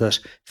is that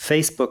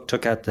Facebook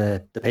took out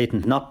the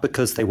patent not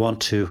because they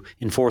want to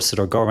enforce it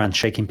or go around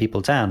shaking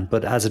people down,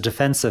 but as a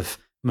defensive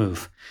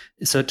move.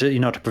 So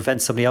to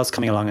prevent somebody else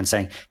coming along and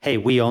saying, hey,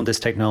 we own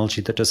this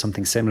technology that does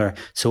something similar,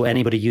 so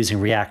anybody using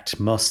React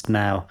must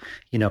now,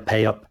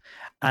 pay up.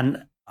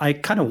 And I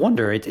kind of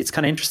wonder, it's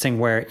kind of interesting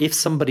where if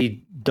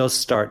somebody does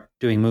start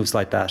doing moves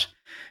like that,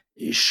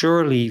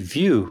 surely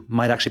Vue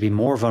might actually be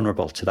more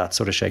vulnerable to that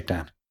sort of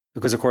shakedown.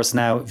 Because, of course,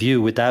 now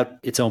Vue, without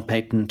its own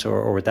patent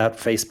or without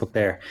Facebook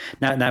there,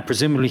 now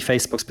presumably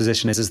Facebook's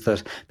position is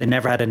that they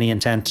never had any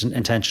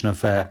intention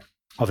of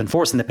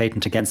enforcing the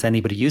patent against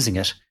anybody using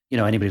it,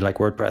 anybody like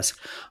WordPress.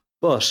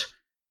 But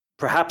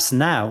perhaps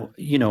now,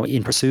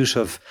 in pursuit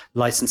of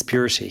license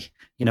purity,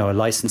 a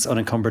license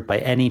unencumbered by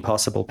any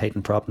possible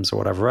patent problems or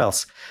whatever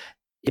else,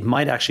 it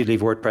might actually leave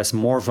WordPress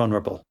more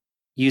vulnerable.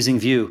 Using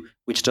Vue,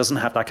 which doesn't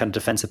have that kind of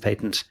defensive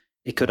patent,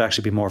 it could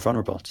actually be more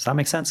vulnerable. Does that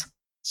make sense?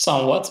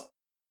 Somewhat.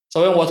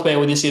 So in what way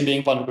would you see it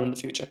being vulnerable in the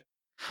future?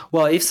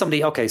 Well, if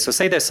somebody, so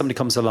say there's somebody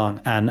comes along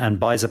and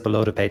buys up a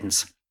load of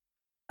patents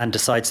and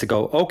decides to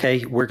go,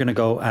 okay, we're going to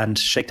go and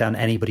shake down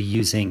anybody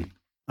using,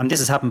 and this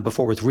has happened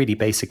before with really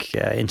basic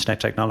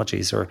internet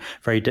technologies or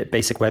very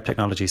basic web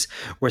technologies,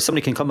 where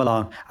somebody can come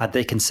along and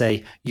they can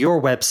say,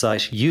 your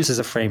website uses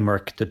a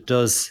framework that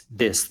does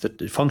this,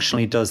 that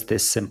functionally does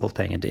this simple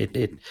thing. And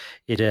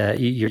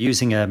you're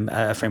using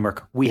a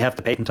framework. We have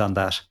the patent on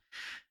that.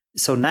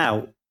 So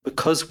now,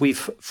 because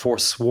we've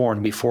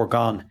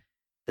foregone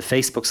the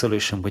Facebook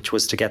solution, which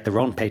was to get their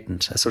own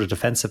patent, a sort of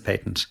defensive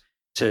patent,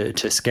 to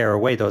scare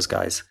away those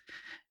guys.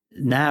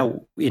 Now,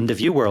 in the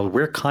Vue world,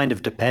 we're kind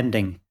of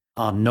depending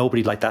on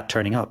nobody like that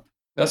turning up.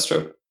 That's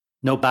true.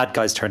 No bad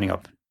guys turning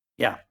up.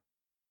 Yeah.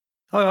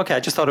 Oh, okay. I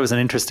just thought it was an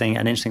interesting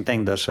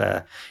thing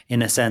that,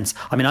 in a sense,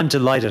 I mean, I'm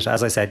delighted,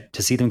 as I said,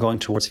 to see them going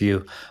towards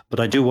Vue, but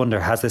I do wonder,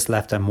 has this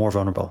left them more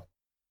vulnerable?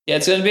 Yeah,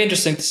 it's going to be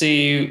interesting to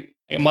see.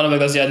 Monomer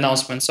does the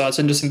announcement, so it's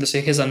interesting to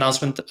see his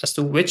announcement as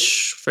to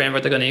which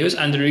framework they're going to use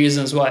and the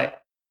reasons why.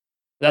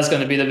 That's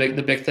going to be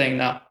the big thing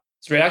now.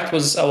 So React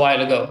was a while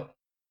ago.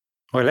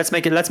 All right, let's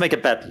make a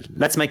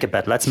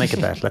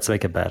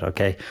bet.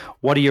 Okay,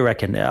 what do you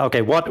reckon?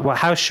 Okay,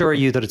 how sure are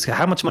you that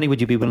how much money would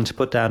you be willing to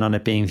put down on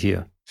it being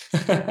Vue?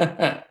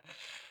 Like,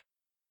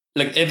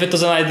 if it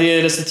was an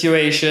ideal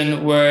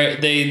situation where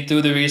they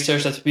do the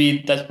research that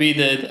we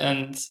did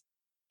and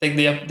take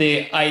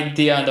the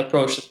idea and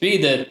approach that we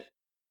did,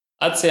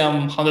 I'd say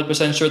I'm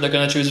 100% sure they're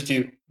going to choose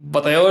Vue.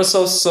 But I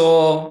also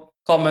saw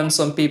comments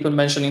on people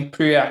mentioning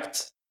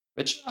Preact,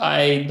 which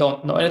I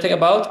don't know anything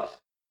about.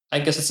 I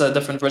guess it's a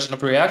different version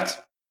of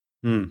React.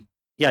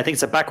 Yeah, I think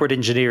it's a backward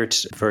engineered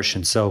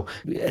version. So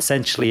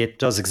essentially it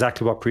does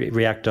exactly what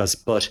React does,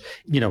 but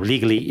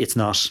legally it's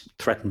not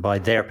threatened by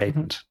their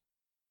patent.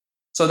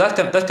 So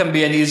that can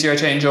be an easier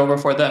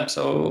changeover for them.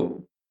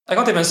 So I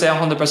can't even say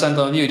I'm 100%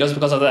 on Vue just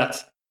because of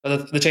that.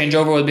 But the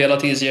changeover would be a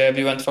lot easier if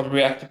you went from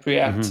React to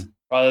Preact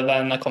rather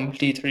than a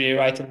complete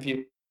rewrite in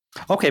Vue.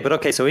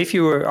 Okay. So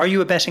are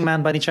you a betting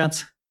man by any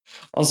chance?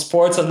 On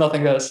sports and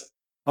nothing else.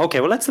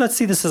 Okay, well, let's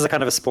see this as a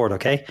kind of a sport,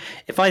 okay?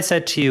 If I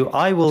said to you,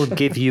 I will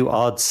give you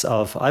odds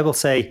of, I will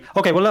say,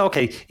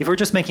 if we're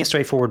just making a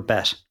straightforward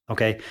bet,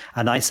 okay?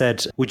 And I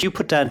said, would you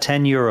put down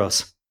 10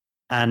 euros?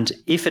 And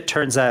if it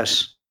turns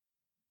out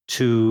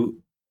to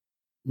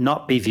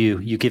not be Vue,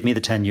 you give me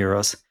the 10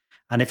 euros.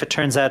 And if it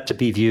turns out to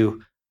be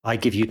Vue, I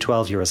give you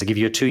 12 euros. I give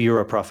you a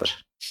 €2 profit.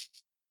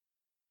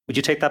 Would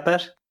you take that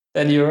bet?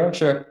 €10,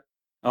 sure.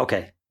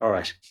 Okay. All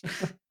right.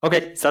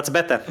 Okay. So that's a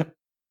bet then. All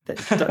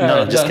No,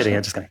 right, I'm just Josh. kidding.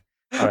 I'm just kidding.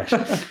 All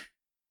right.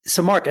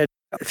 So, Mark, a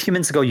few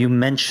minutes ago, you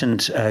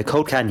mentioned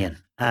Code Canyon.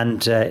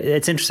 And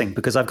it's interesting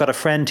because I've got a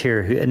friend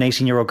here, an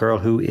 18-year-old girl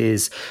who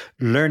is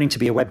learning to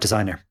be a web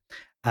designer.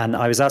 And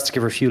I was asked to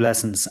give her a few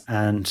lessons.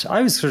 And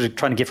I was sort of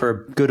trying to give her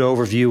a good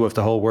overview of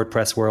the whole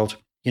WordPress world.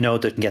 You know,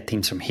 they can get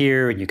themes from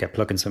here and you get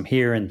plugins from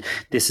here. And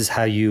this is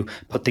how you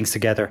put things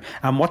together.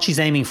 And what she's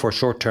aiming for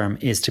short term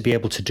is to be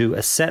able to do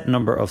a set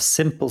number of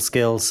simple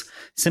skills,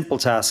 simple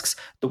tasks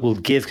that will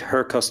give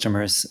her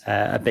customers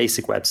a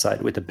basic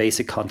website with a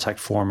basic contact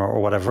form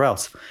or whatever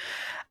else.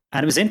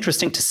 And it was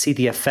interesting to see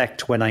the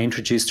effect when I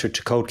introduced her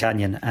to Code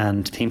Canyon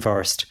and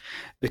ThemeForest,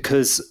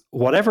 because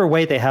whatever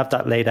way they have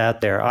that laid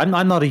out there, I'm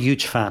not a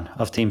huge fan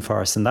of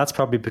ThemeForest. And that's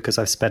probably because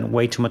I've spent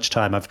way too much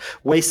time. I've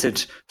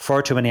wasted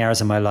far too many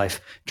hours of my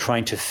life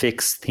trying to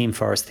fix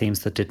ThemeForest themes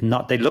that did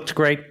not, they looked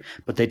great,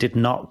 but they did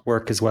not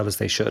work as well as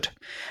they should.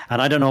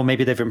 And I don't know,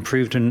 maybe they've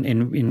improved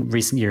in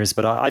recent years,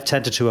 but I've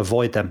tended to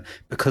avoid them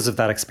because of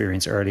that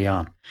experience early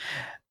on.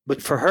 But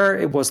for her,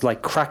 it was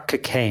like crack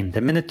cocaine.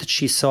 The minute that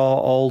she saw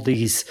all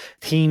these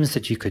themes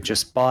that you could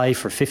just buy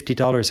for $50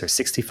 or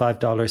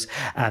 $65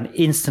 and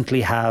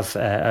instantly have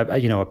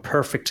a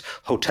perfect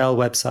hotel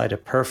website, a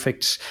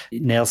perfect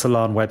nail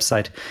salon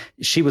website,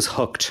 she was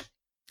hooked.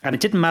 And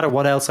it didn't matter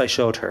what else I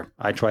showed her.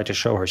 I tried to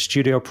show her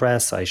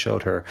StudioPress, I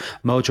showed her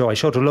Mojo, I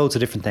showed her loads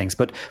of different things.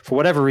 But for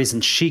whatever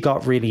reason, she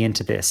got really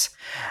into this.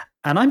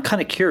 And I'm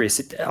kind of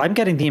curious. I'm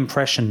getting the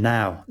impression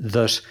now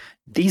that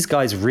these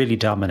guys really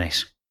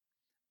dominate.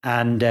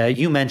 And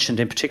you mentioned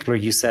in particular,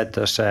 you said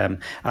that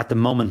at the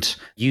moment,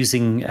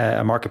 using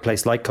a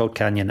marketplace like Code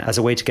Canyon as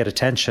a way to get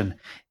attention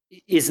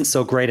isn't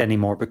so great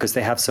anymore because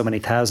they have so many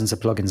thousands of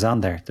plugins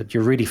on there that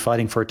you're really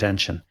fighting for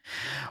attention.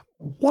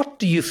 What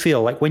do you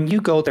feel like when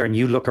you go there and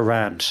you look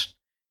around?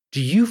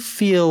 Do you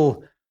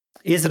feel,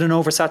 is it an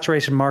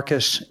oversaturated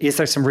market? Is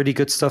there some really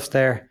good stuff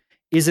there?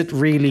 Is it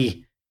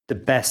really the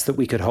best that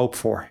we could hope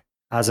for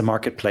as a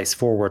marketplace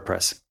for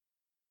WordPress?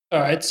 All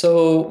right,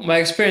 so my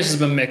experience has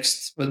been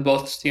mixed with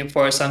both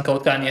ThemeForest and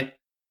Code Canyon.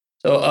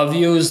 So I've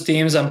used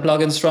themes and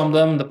plugins from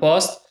them in the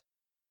past.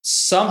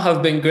 Some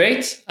have been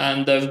great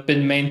and they've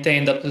been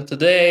maintained up to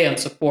today, and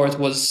support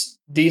was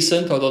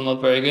decent, although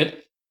not very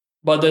good.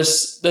 But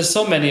there's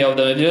so many of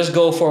them. If you just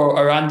go for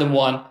a random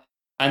one,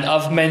 and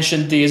I've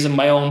mentioned these in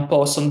my own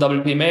posts on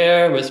WP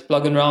Mayor with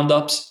plugin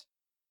roundups.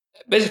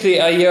 Basically,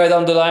 a year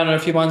down the line or a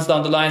few months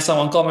down the line,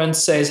 someone comments,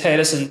 says, "Hey,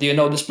 listen, do you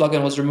know this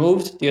plugin was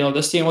removed? Do you know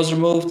this theme was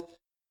removed?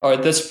 Or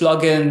this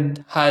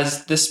plugin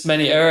has this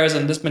many errors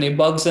and this many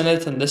bugs in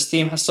it, and this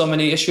theme has so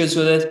many issues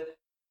with it."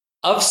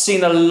 I've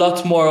seen a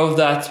lot more of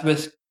that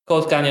with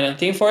Code Canyon and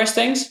ThemeForest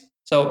things,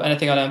 so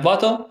anything on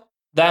Envato,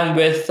 than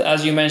with,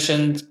 as you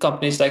mentioned,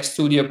 companies like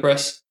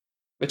StudioPress,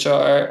 which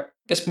are, I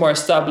guess, more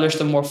established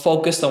and more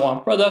focused on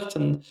one product,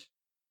 and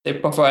they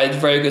provide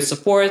very good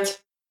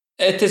support.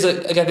 It is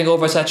getting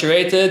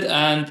oversaturated,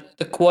 and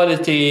the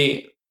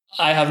quality,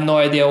 I have no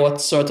idea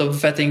what sort of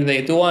vetting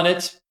they do on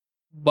it,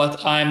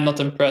 but I'm not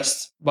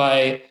impressed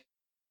by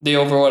the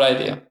overall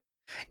idea.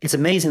 It's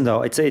amazing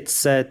though. It's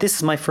this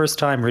is my first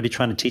time really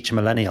trying to teach a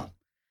millennial,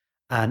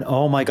 and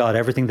oh my god,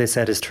 everything they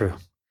said is true.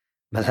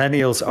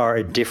 Millennials are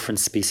a different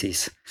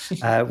species.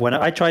 When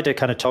I tried to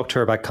kind of talk to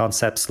her about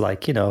concepts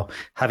like,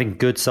 having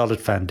good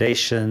solid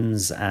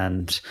foundations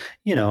and,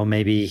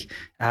 maybe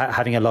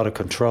having a lot of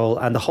control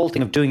and the whole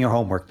thing of doing your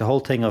homework, the whole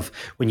thing of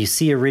when you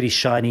see a really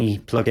shiny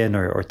plugin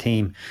or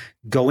theme,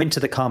 go into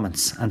the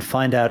comments and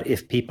find out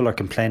if people are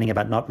complaining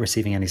about not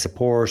receiving any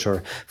support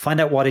or find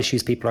out what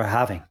issues people are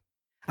having.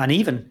 And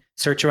even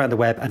search around the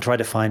web and try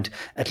to find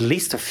at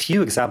least a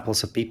few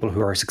examples of people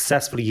who are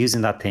successfully using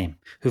that theme,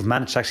 who've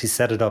managed to actually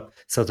set it up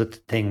so that the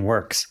thing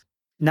works.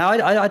 Now,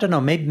 I don't know,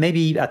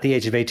 maybe at the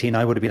age of 18,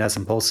 I would have been as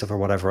impulsive or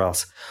whatever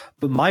else.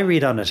 But my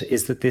read on it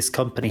is that this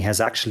company has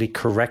actually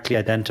correctly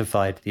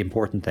identified the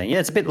important thing. Yeah,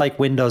 it's a bit like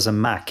Windows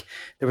and Mac.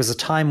 There was a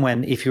time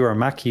when if you were a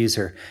Mac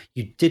user,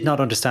 you did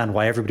not understand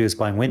why everybody was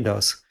buying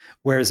Windows.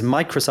 Whereas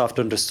Microsoft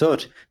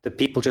understood that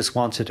people just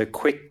wanted a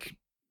quick,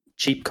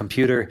 cheap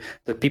computer,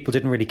 that people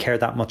didn't really care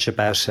that much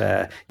about,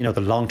 the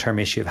long-term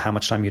issue of how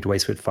much time you'd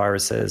waste with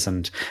viruses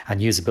and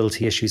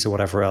usability issues or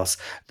whatever else.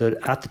 That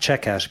at the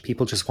checkout,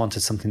 people just wanted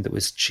something that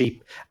was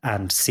cheap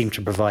and seemed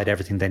to provide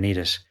everything they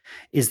needed.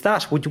 Is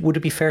that, would it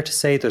be fair to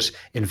say that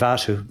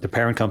Envato, the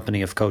parent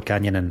company of Code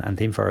Canyon and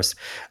ThemeForest,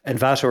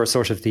 Envato are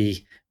sort of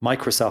the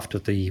Microsoft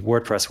of the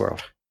WordPress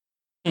world?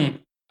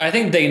 I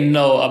think they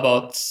know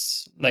about,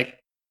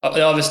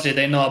 obviously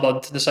they know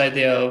about this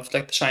idea of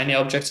like the shiny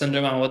object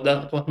syndrome and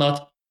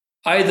whatnot.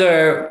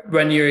 Either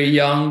when you're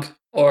young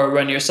or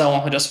when you're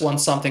someone who just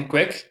wants something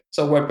quick.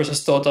 So WordPress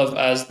is thought of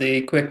as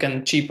the quick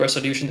and cheaper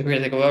solution to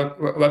creating a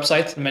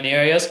website in many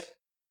areas.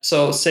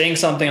 So saying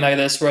something like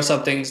this where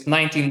something's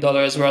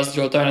 $19, whereas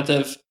the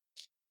alternative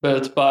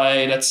built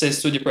by, let's say,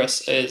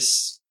 StudioPress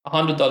is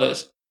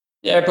 $100.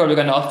 Yeah, they're probably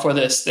going to opt for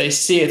this. They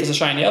see it as a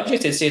shiny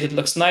object. They see it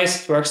looks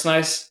nice, it works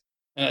nice,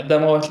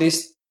 demo at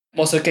least.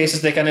 Most of the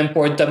cases, they can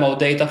import demo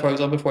data, for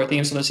example, for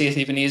Teams, so they see it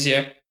even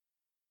easier.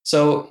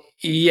 So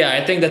yeah,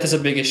 I think that is a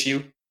big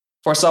issue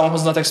for someone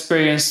who's not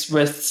experienced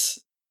with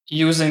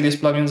using these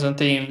plugins and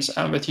themes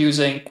and with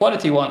using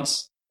quality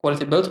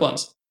built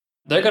ones.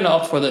 They're going to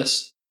opt for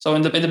this. So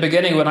in the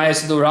beginning, when I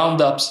used to do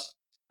roundups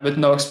with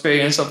no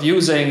experience of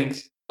using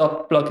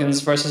top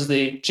plugins versus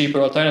the cheaper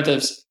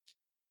alternatives,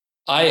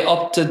 I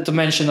opted to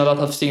mention a lot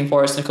of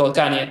ThemeForest and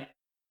CodeCanyon.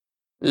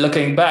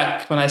 Looking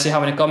back, when I see how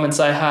many comments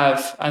I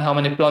have and how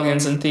many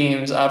plugins and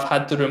themes I've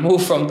had to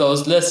remove from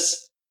those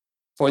lists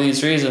for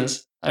these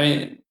reasons, I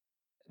mean,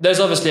 there's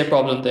obviously a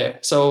problem there.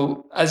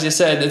 So as you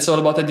said, it's all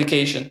about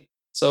education.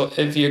 So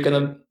if you're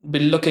going to be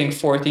looking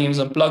for themes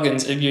and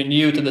plugins, if you're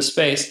new to the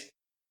space,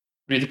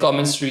 read the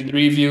comments, read the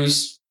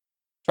reviews,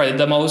 try the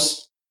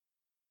demos.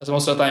 Because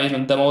most of the time,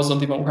 even demos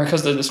don't even work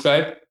as they're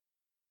described.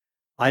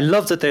 I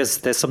love that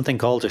there's something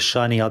called a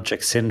shiny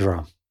object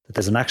syndrome, that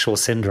there's an actual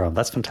syndrome.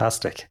 That's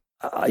fantastic.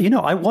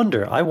 I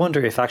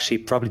wonder if actually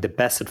probably the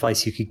best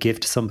advice you could give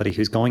to somebody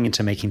who's going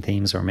into making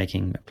themes or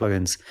making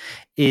plugins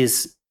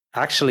is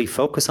actually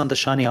focus on the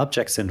shiny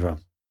object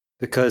syndrome.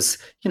 Because,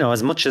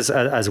 as much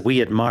as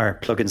we admire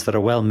plugins that are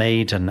well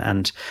made and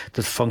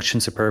that function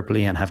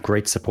superbly and have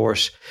great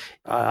support,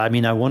 I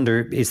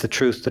wonder, is the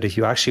truth that if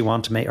you actually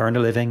want to earn a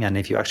living and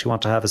if you actually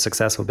want to have a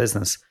successful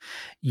business,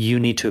 you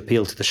need to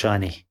appeal to the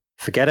shiny.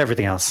 Forget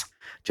everything else.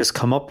 Just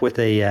come up with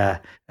a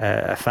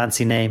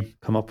fancy name,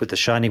 come up with a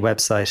shiny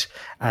website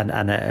and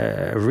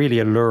a really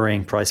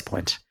alluring price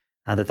point.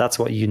 And that's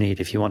what you need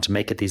if you want to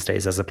make it these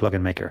days as a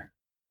plugin maker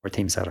or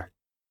theme setter.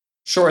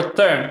 Short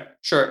term,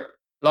 sure.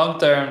 Long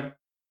term,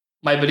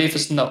 my belief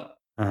is no.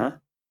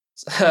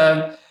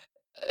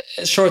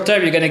 Short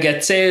term, you're going to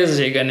get sales,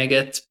 you're going to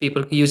get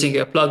people using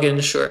your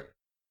plugin, sure.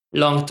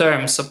 Long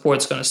term,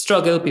 support's going to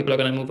struggle, people are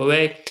going to move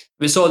away.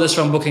 We saw this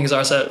from bookings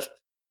ourselves.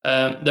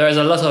 There is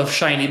a lot of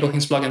shiny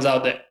bookings plugins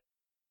out there.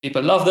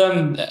 People love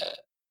them.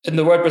 In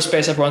the WordPress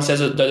space, everyone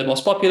says that they're the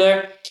most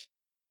popular.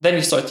 Then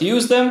you start to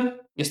use them.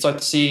 You start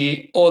to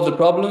see all the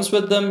problems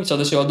with them. You start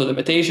to see all the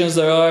limitations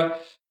there are.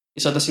 You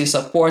start to see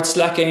support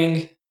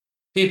slacking.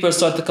 People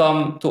start to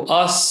come to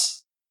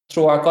us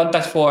through our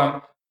contact form,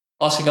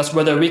 asking us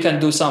whether we can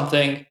do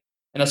something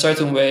in a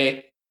certain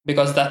way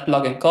because that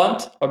plugin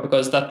can't, or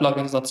because that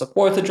plugin is not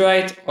supported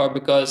right, or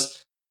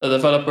because the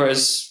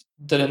developers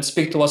didn't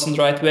speak to us in the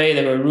right way,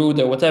 they were rude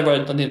or whatever,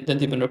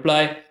 didn't even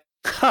reply.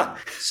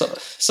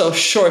 So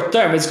short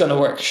term, it's going to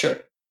work, sure.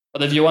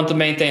 But if you want to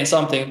maintain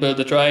something,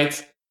 build it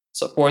right,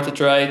 support it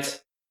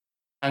right,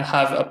 and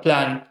have a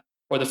plan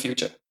for the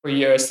future, for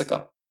years to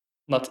come,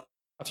 not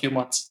a few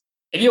months.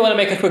 If you want to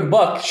make a quick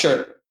buck,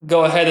 sure,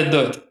 go ahead and do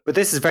it. But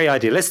this is very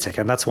idealistic,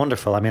 and that's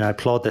wonderful. I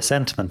applaud the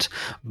sentiment.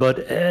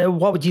 But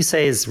what would you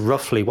say is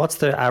roughly, what's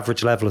the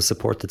average level of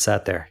support that's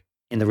out there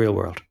in the real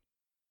world?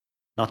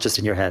 Not just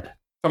in your head.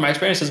 From my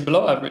experience, it's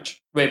below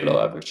average, way below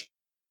average.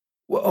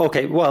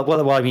 Okay, well,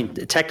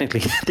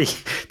 technically,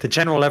 the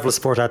general level of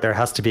support out there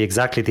has to be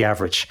exactly the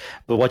average.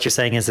 But what you're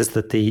saying is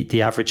that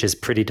the average is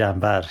pretty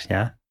damn bad,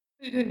 yeah?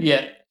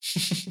 Yeah.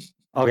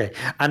 Okay,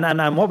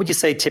 and what would you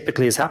say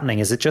typically is happening?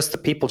 Is it just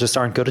that people just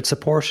aren't good at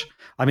support?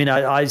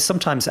 I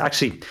sometimes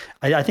actually,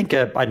 I think,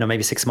 I don't know,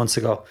 maybe 6 months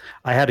ago,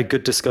 I had a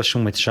good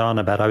discussion with Sean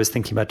I was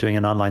thinking about doing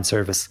an online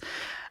service.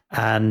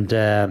 And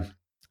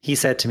he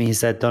said to me,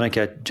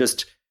 Donncha,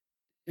 just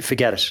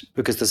forget it,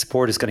 because the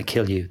support is going to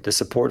kill you. The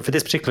support for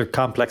this particular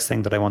complex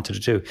thing that I wanted to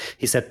do,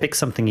 he said, pick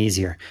something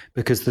easier,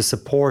 because the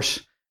support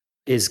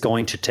is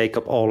going to take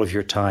up all of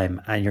your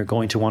time and you're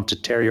going to want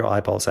to tear your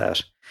eyeballs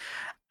out.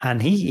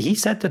 And he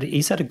said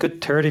a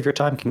good third of your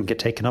time can get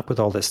taken up with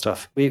all this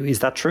stuff. Is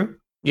that true?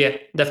 Yeah,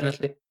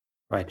 definitely.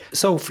 Right.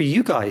 So for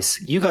you guys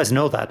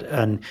know that,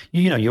 and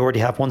you already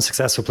have one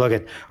successful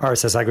plugin,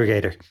 RSS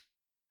aggregator.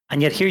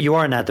 And yet here you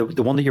are now,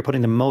 the one that you're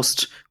putting the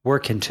most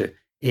work into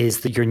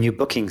is your new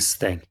bookings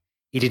thing,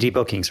 EDD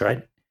bookings,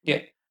 right? Yeah.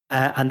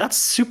 And that's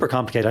super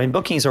complicated.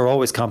 Bookings are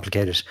always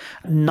complicated,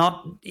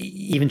 not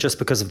even just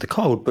because of the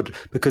code, but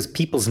because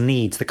people's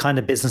needs, the kind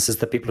of businesses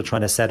that people are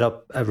trying to set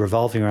up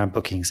revolving around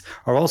bookings,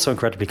 are also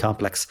incredibly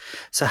complex.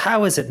 So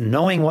how is it,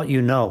 knowing what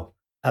you know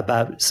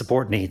about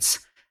support needs,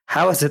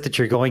 how is it that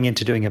you're going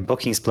into doing a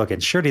bookings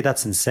plugin? Surely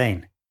that's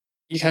insane.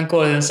 You can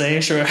call it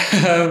insane, sure.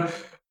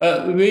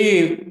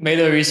 We made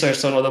a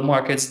research on all the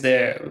markets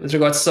there. With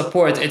regards to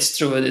support, it's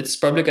true. It's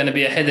probably going to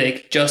be a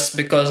headache just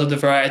because of the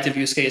variety of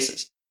use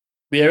cases.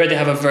 We already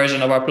have a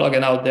version of our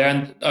plugin out there,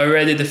 and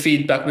already the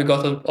feedback we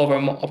got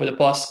over the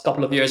past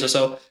couple of years or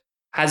so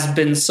has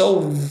been so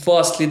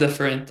vastly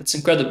different. It's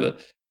incredible.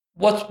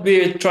 What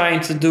we're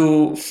trying to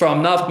do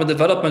from a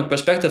development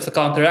perspective to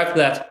counteract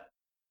that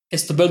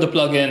is to build a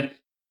plugin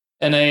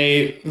in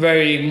a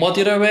very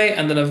modular way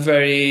and in a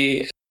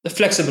very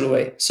flexible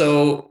way.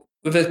 So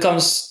if it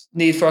comes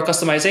need for a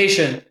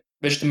customization,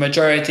 which the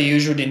majority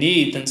usually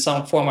need in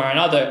some form or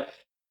another,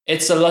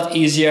 it's a lot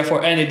easier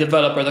for any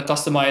developer to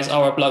customize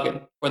our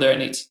plugin for their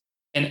needs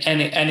in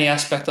any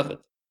aspect of it.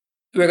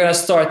 We're going to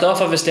start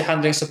off, obviously,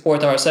 handling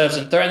support ourselves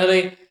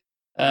internally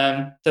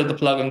till the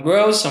plugin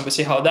grows, and we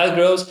see how that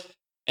grows.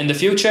 In the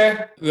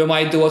future, we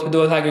might do what we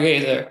do with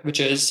Aggregator, which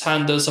is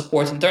handle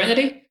support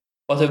internally.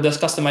 But if there's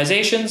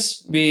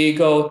customizations, we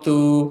go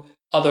to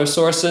other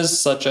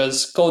sources such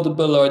as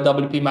Codable or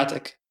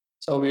WP-Matic.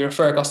 So we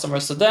refer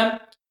customers to them.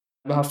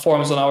 We have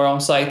forms on our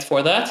own site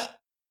for that,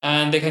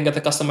 and they can get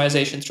the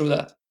customization through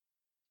that.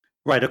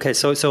 Right. Okay.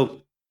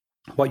 So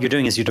what you're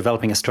doing is you're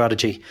developing a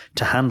strategy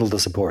to handle the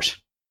support,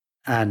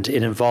 and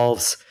it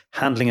involves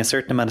handling a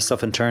certain amount of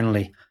stuff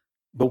internally,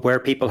 but where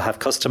people have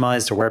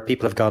customized or where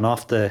people have gone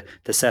off the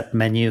set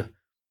menu,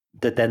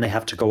 that then they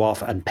have to go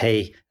off and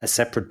pay a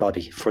separate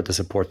body for the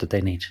support that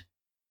they need.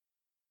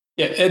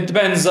 Yeah, it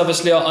depends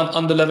obviously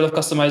on the level of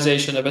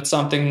customization. If it's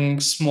something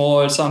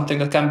small, something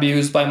that can be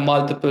used by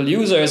multiple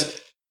users,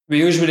 we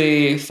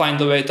usually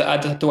find a way to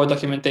add it to our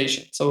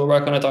documentation. So we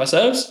work on it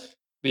ourselves.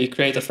 We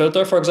create a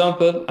filter, for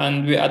example,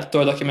 and we add it to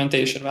our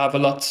documentation. We have a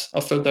lot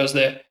of filters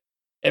there.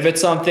 If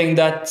it's something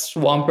that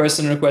one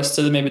person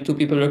requested, maybe two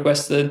people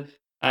requested,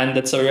 and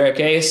it's a rare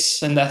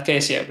case, in that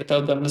case, yeah, we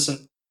tell them,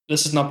 listen,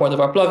 this is not part of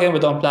our plugin. We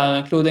don't plan on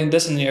including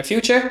this in the near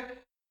future.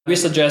 We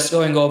suggest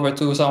going over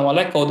to someone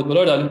like Codable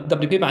or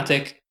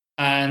WP-Matic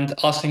and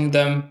asking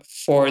them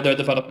for their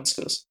development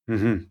skills.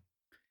 Mm-hmm.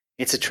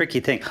 It's a tricky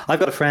thing. I've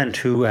got a friend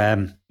who,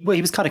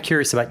 he was kind of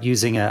curious about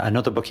using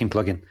another booking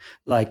plugin,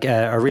 like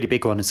a really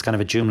big one. It's kind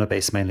of a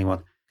Joomla-based mainly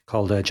one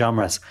called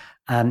Jomras.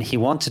 And he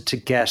wanted to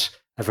get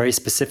a very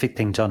specific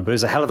thing done, but it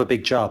was a hell of a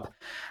big job.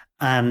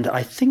 And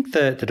I think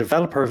the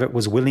developer of it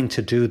was willing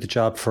to do the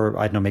job for,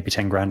 I don't know, maybe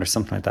 10 grand or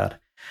something like that.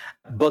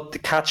 But the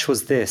catch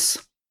was that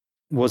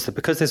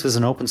because this was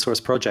an open source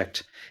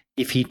project,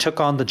 if he took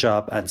on the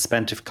job and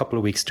spent a couple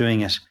of weeks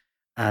doing it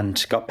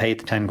and got paid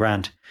the 10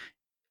 grand,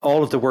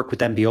 all of the work would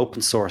then be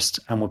open sourced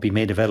and would be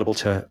made available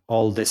to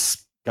all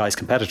this guy's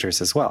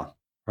competitors as well,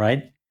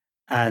 right?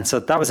 And so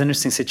that was an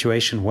interesting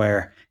situation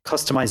where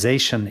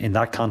customization in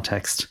that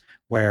context,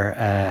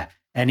 where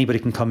anybody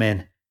can come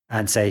in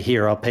and say,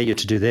 here, I'll pay you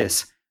to do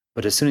this.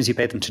 But as soon as you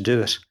pay them to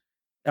do it,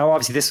 now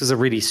obviously this was a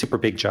really super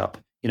big job.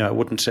 It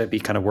wouldn't be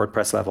kind of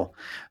WordPress level.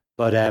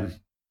 But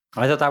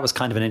I thought that was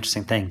kind of an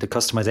interesting thing. The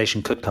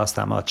customization could cost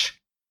that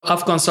much.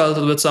 I've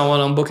consulted with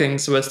someone on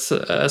bookings, with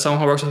someone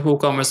who works with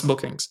WooCommerce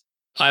bookings.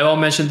 I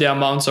won't mention the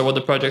amounts or what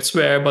the projects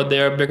were, but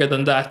they are bigger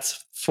than that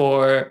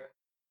for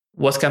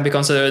what can be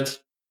considered,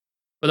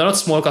 well, they're not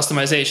small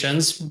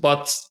customizations,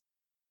 but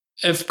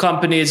if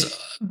companies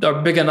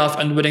are big enough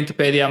and willing to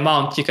pay the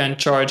amount, you can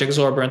charge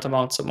exorbitant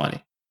amounts of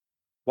money.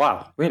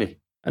 Wow, really?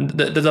 And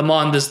the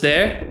demand is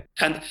there.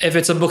 And if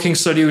it's a booking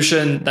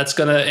solution that's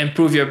going to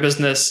improve your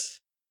business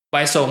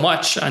by so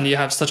much, and you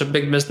have such a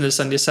big business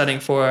and you're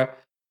selling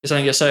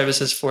your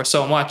services for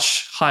so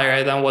much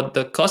higher than what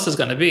the cost is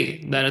going to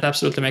be, then it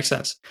absolutely makes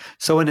sense.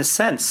 So in a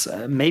sense,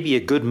 maybe a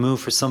good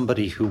move for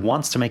somebody who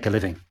wants to make a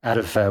living out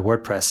of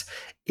WordPress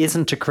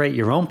isn't to create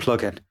your own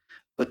plugin,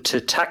 but to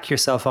tack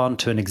yourself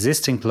onto an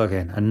existing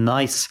plugin, a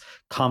nice,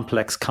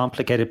 complex,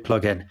 complicated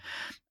plugin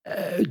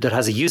that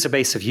has a user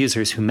base of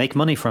users who make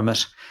money from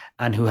it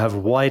and who have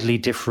widely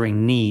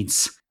differing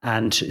needs,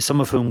 and some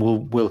of whom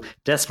will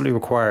desperately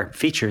require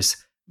features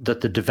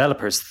that the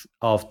developers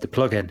of the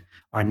plugin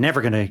are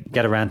never going to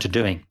get around to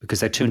doing because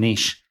they're too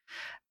niche.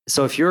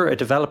 So if you're a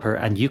developer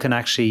and you can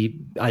actually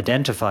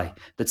identify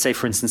that, say,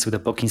 for instance, with a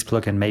bookings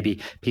plugin, maybe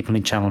people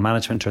need channel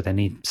management or they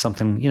need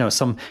something,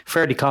 some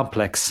fairly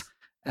complex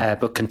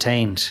but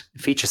contained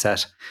feature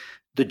set,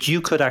 that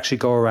you could actually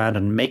go around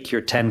and make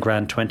your 10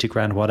 grand, 20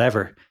 grand,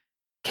 whatever,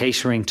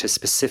 catering to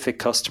specific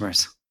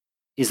customers.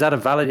 Is that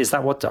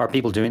are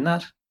people doing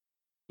that?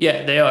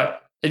 Yeah, they are.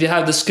 If you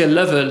have the skill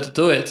level to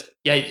do it,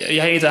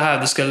 you need to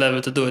have the skill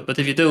level to do it. But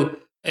if you do,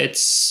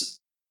 it's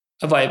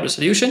a viable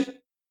solution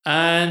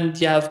and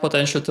you have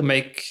potential to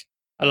make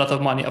a lot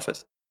of money off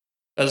it.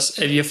 Because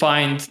if you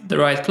find the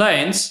right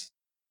clients.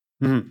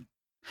 Mm-hmm.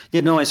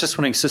 Yeah, no, I was just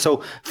wondering.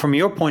 So from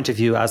your point of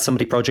view as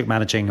somebody project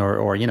managing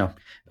or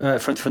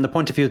from the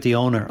point of view of the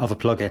owner of a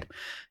plugin,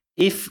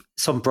 if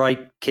some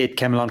bright kid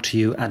came along to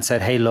you and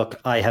said, hey, look,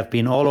 I have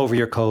been all over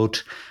your code.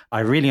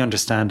 I really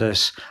understand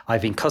it.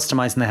 I've been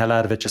customizing the hell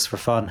out of it just for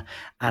fun.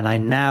 And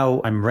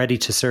I'm ready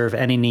to serve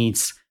any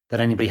needs that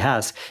anybody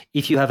has.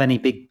 If you have any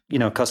big,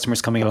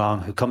 customers coming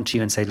along who come to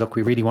you and say, look,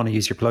 we really want to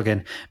use your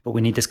plugin, but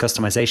we need this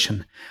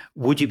customization,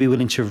 would you be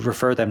willing to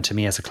refer them to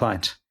me as a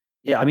client?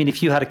 Yeah, I mean,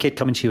 if you had a kid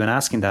coming to you and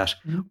asking that,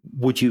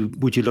 would you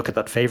look at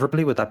that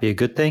favorably? Would that be a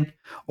good thing?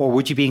 Or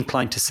would you be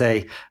inclined to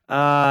say,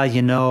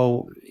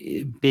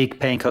 big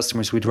paying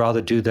customers, we'd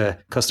rather do the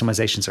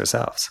customizations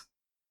ourselves?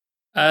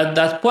 At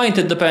that point,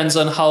 it depends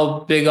on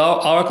how big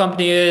our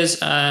company is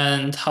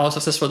and how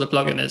successful the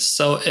plugin is.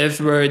 So if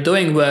we're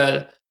doing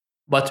well,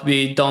 but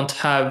we don't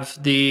have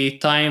the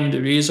time, the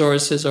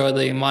resources, or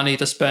the money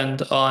to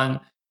spend on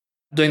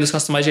doing these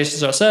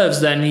customizations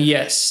ourselves, then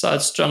yes,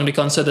 I'd strongly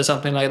consider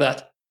something like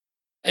that.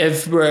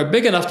 If we're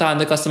big enough to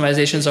handle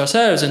customizations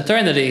ourselves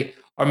internally,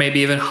 or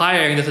maybe even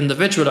hiring that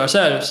individual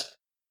ourselves,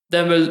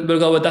 then we'll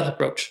go with that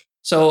approach.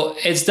 So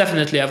it's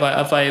definitely a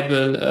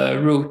viable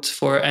route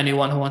for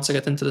anyone who wants to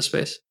get into the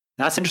space.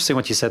 That's interesting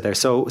what you said there.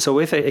 So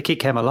if a kid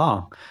came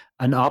along,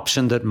 an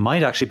option that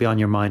might actually be on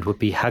your mind would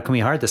be, how can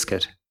we hire this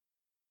kid?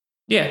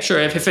 Yeah, sure.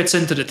 If he fits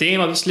into the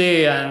team,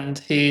 obviously, and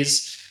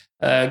he's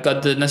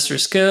got the necessary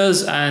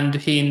skills and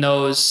he's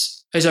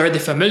already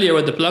familiar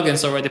with the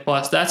plugins, already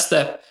past that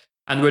step,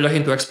 and we're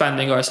looking to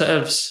expanding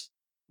ourselves,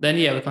 then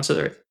yeah, we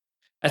consider it.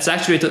 It's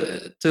actually,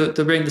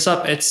 to bring this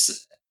up,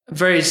 it's a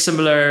very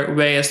similar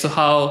way as to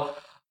how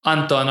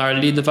Anton, our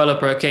lead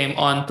developer, came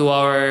on to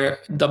our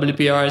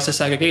WPR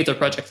aggregator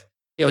project.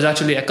 He was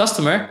actually a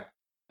customer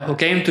who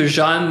came to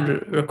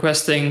Jean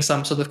requesting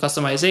some sort of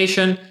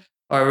customization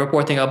or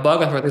reporting a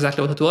bug. I forgot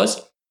exactly what it was.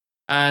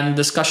 And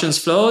discussions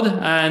flowed,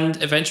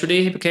 and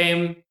eventually he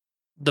became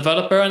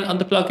developer on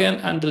the plugin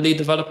and the lead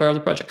developer of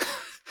the project.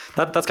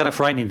 That's kind of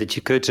frightening that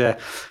you could,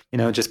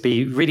 just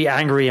be really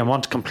angry and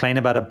want to complain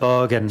about a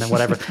bug and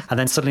whatever. And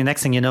then suddenly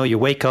next thing you know, you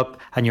wake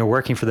up and you're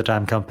working for the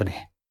damn company.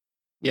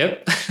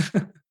 Yep.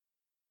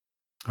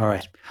 All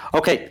right.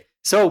 Okay.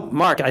 So,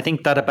 Mark, I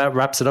think that about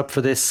wraps it up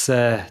for this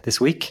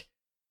week.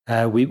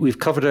 We've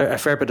covered a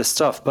fair bit of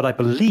stuff, but I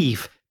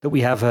believe that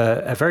we have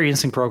a very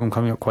interesting program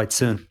coming up quite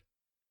soon,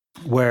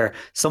 where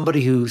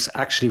somebody who's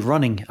actually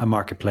running a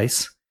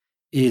marketplace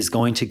is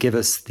going to give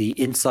us the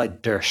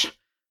inside dirt.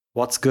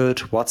 What's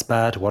good? What's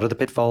bad? What are the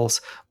pitfalls?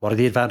 What are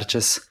the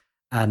advantages?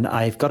 And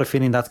I've got a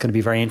feeling that's going to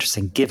be very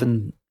interesting,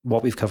 given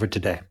what we've covered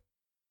today.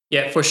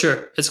 Yeah, for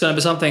sure. It's going to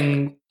be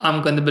something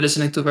I'm going to be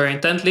listening to very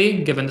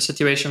intently, given the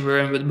situation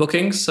we're in with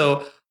bookings.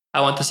 So I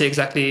want to see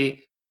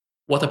exactly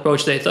what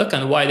approach they took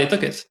and why they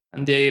took it,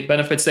 and the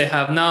benefits they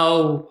have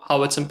now,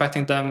 how it's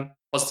impacting them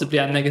positively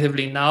and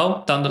negatively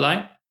now down the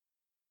line.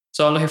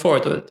 So I'm looking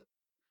forward to it.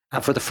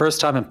 And for the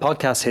first time in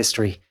podcast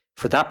history,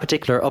 for that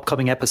particular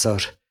upcoming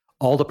episode,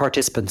 all the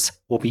participants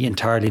will be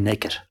entirely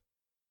naked.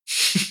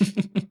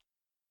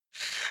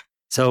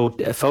 So,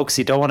 folks,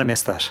 you don't want to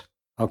miss that.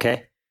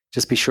 Okay?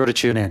 Just be sure to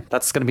tune in.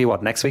 That's going to be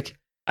what, next week?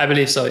 I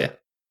believe so, yeah.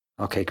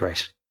 Okay,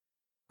 great.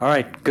 All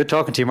right. Good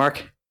talking to you,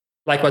 Mark.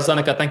 Likewise,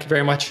 Danica. Thank you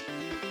very much.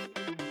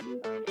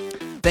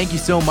 Thank you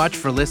so much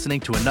for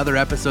listening to another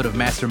episode of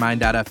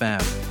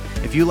Mastermind.fm.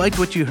 If you liked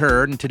what you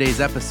heard in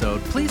today's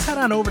episode, please head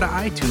on over to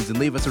iTunes and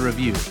leave us a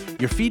review.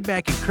 Your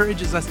feedback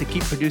encourages us to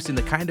keep producing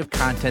the kind of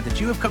content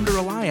that you have come to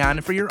rely on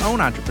for your own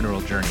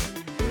entrepreneurial journey.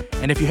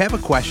 And if you have a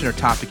question or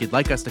topic you'd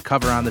like us to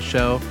cover on the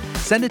show,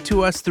 send it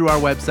to us through our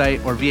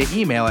website or via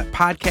email at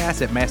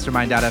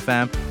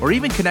podcast@mastermind.fm, or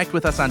even connect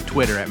with us on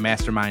Twitter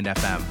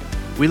 @mastermind.fm.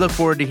 We look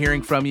forward to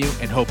hearing from you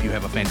and hope you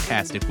have a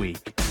fantastic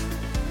week.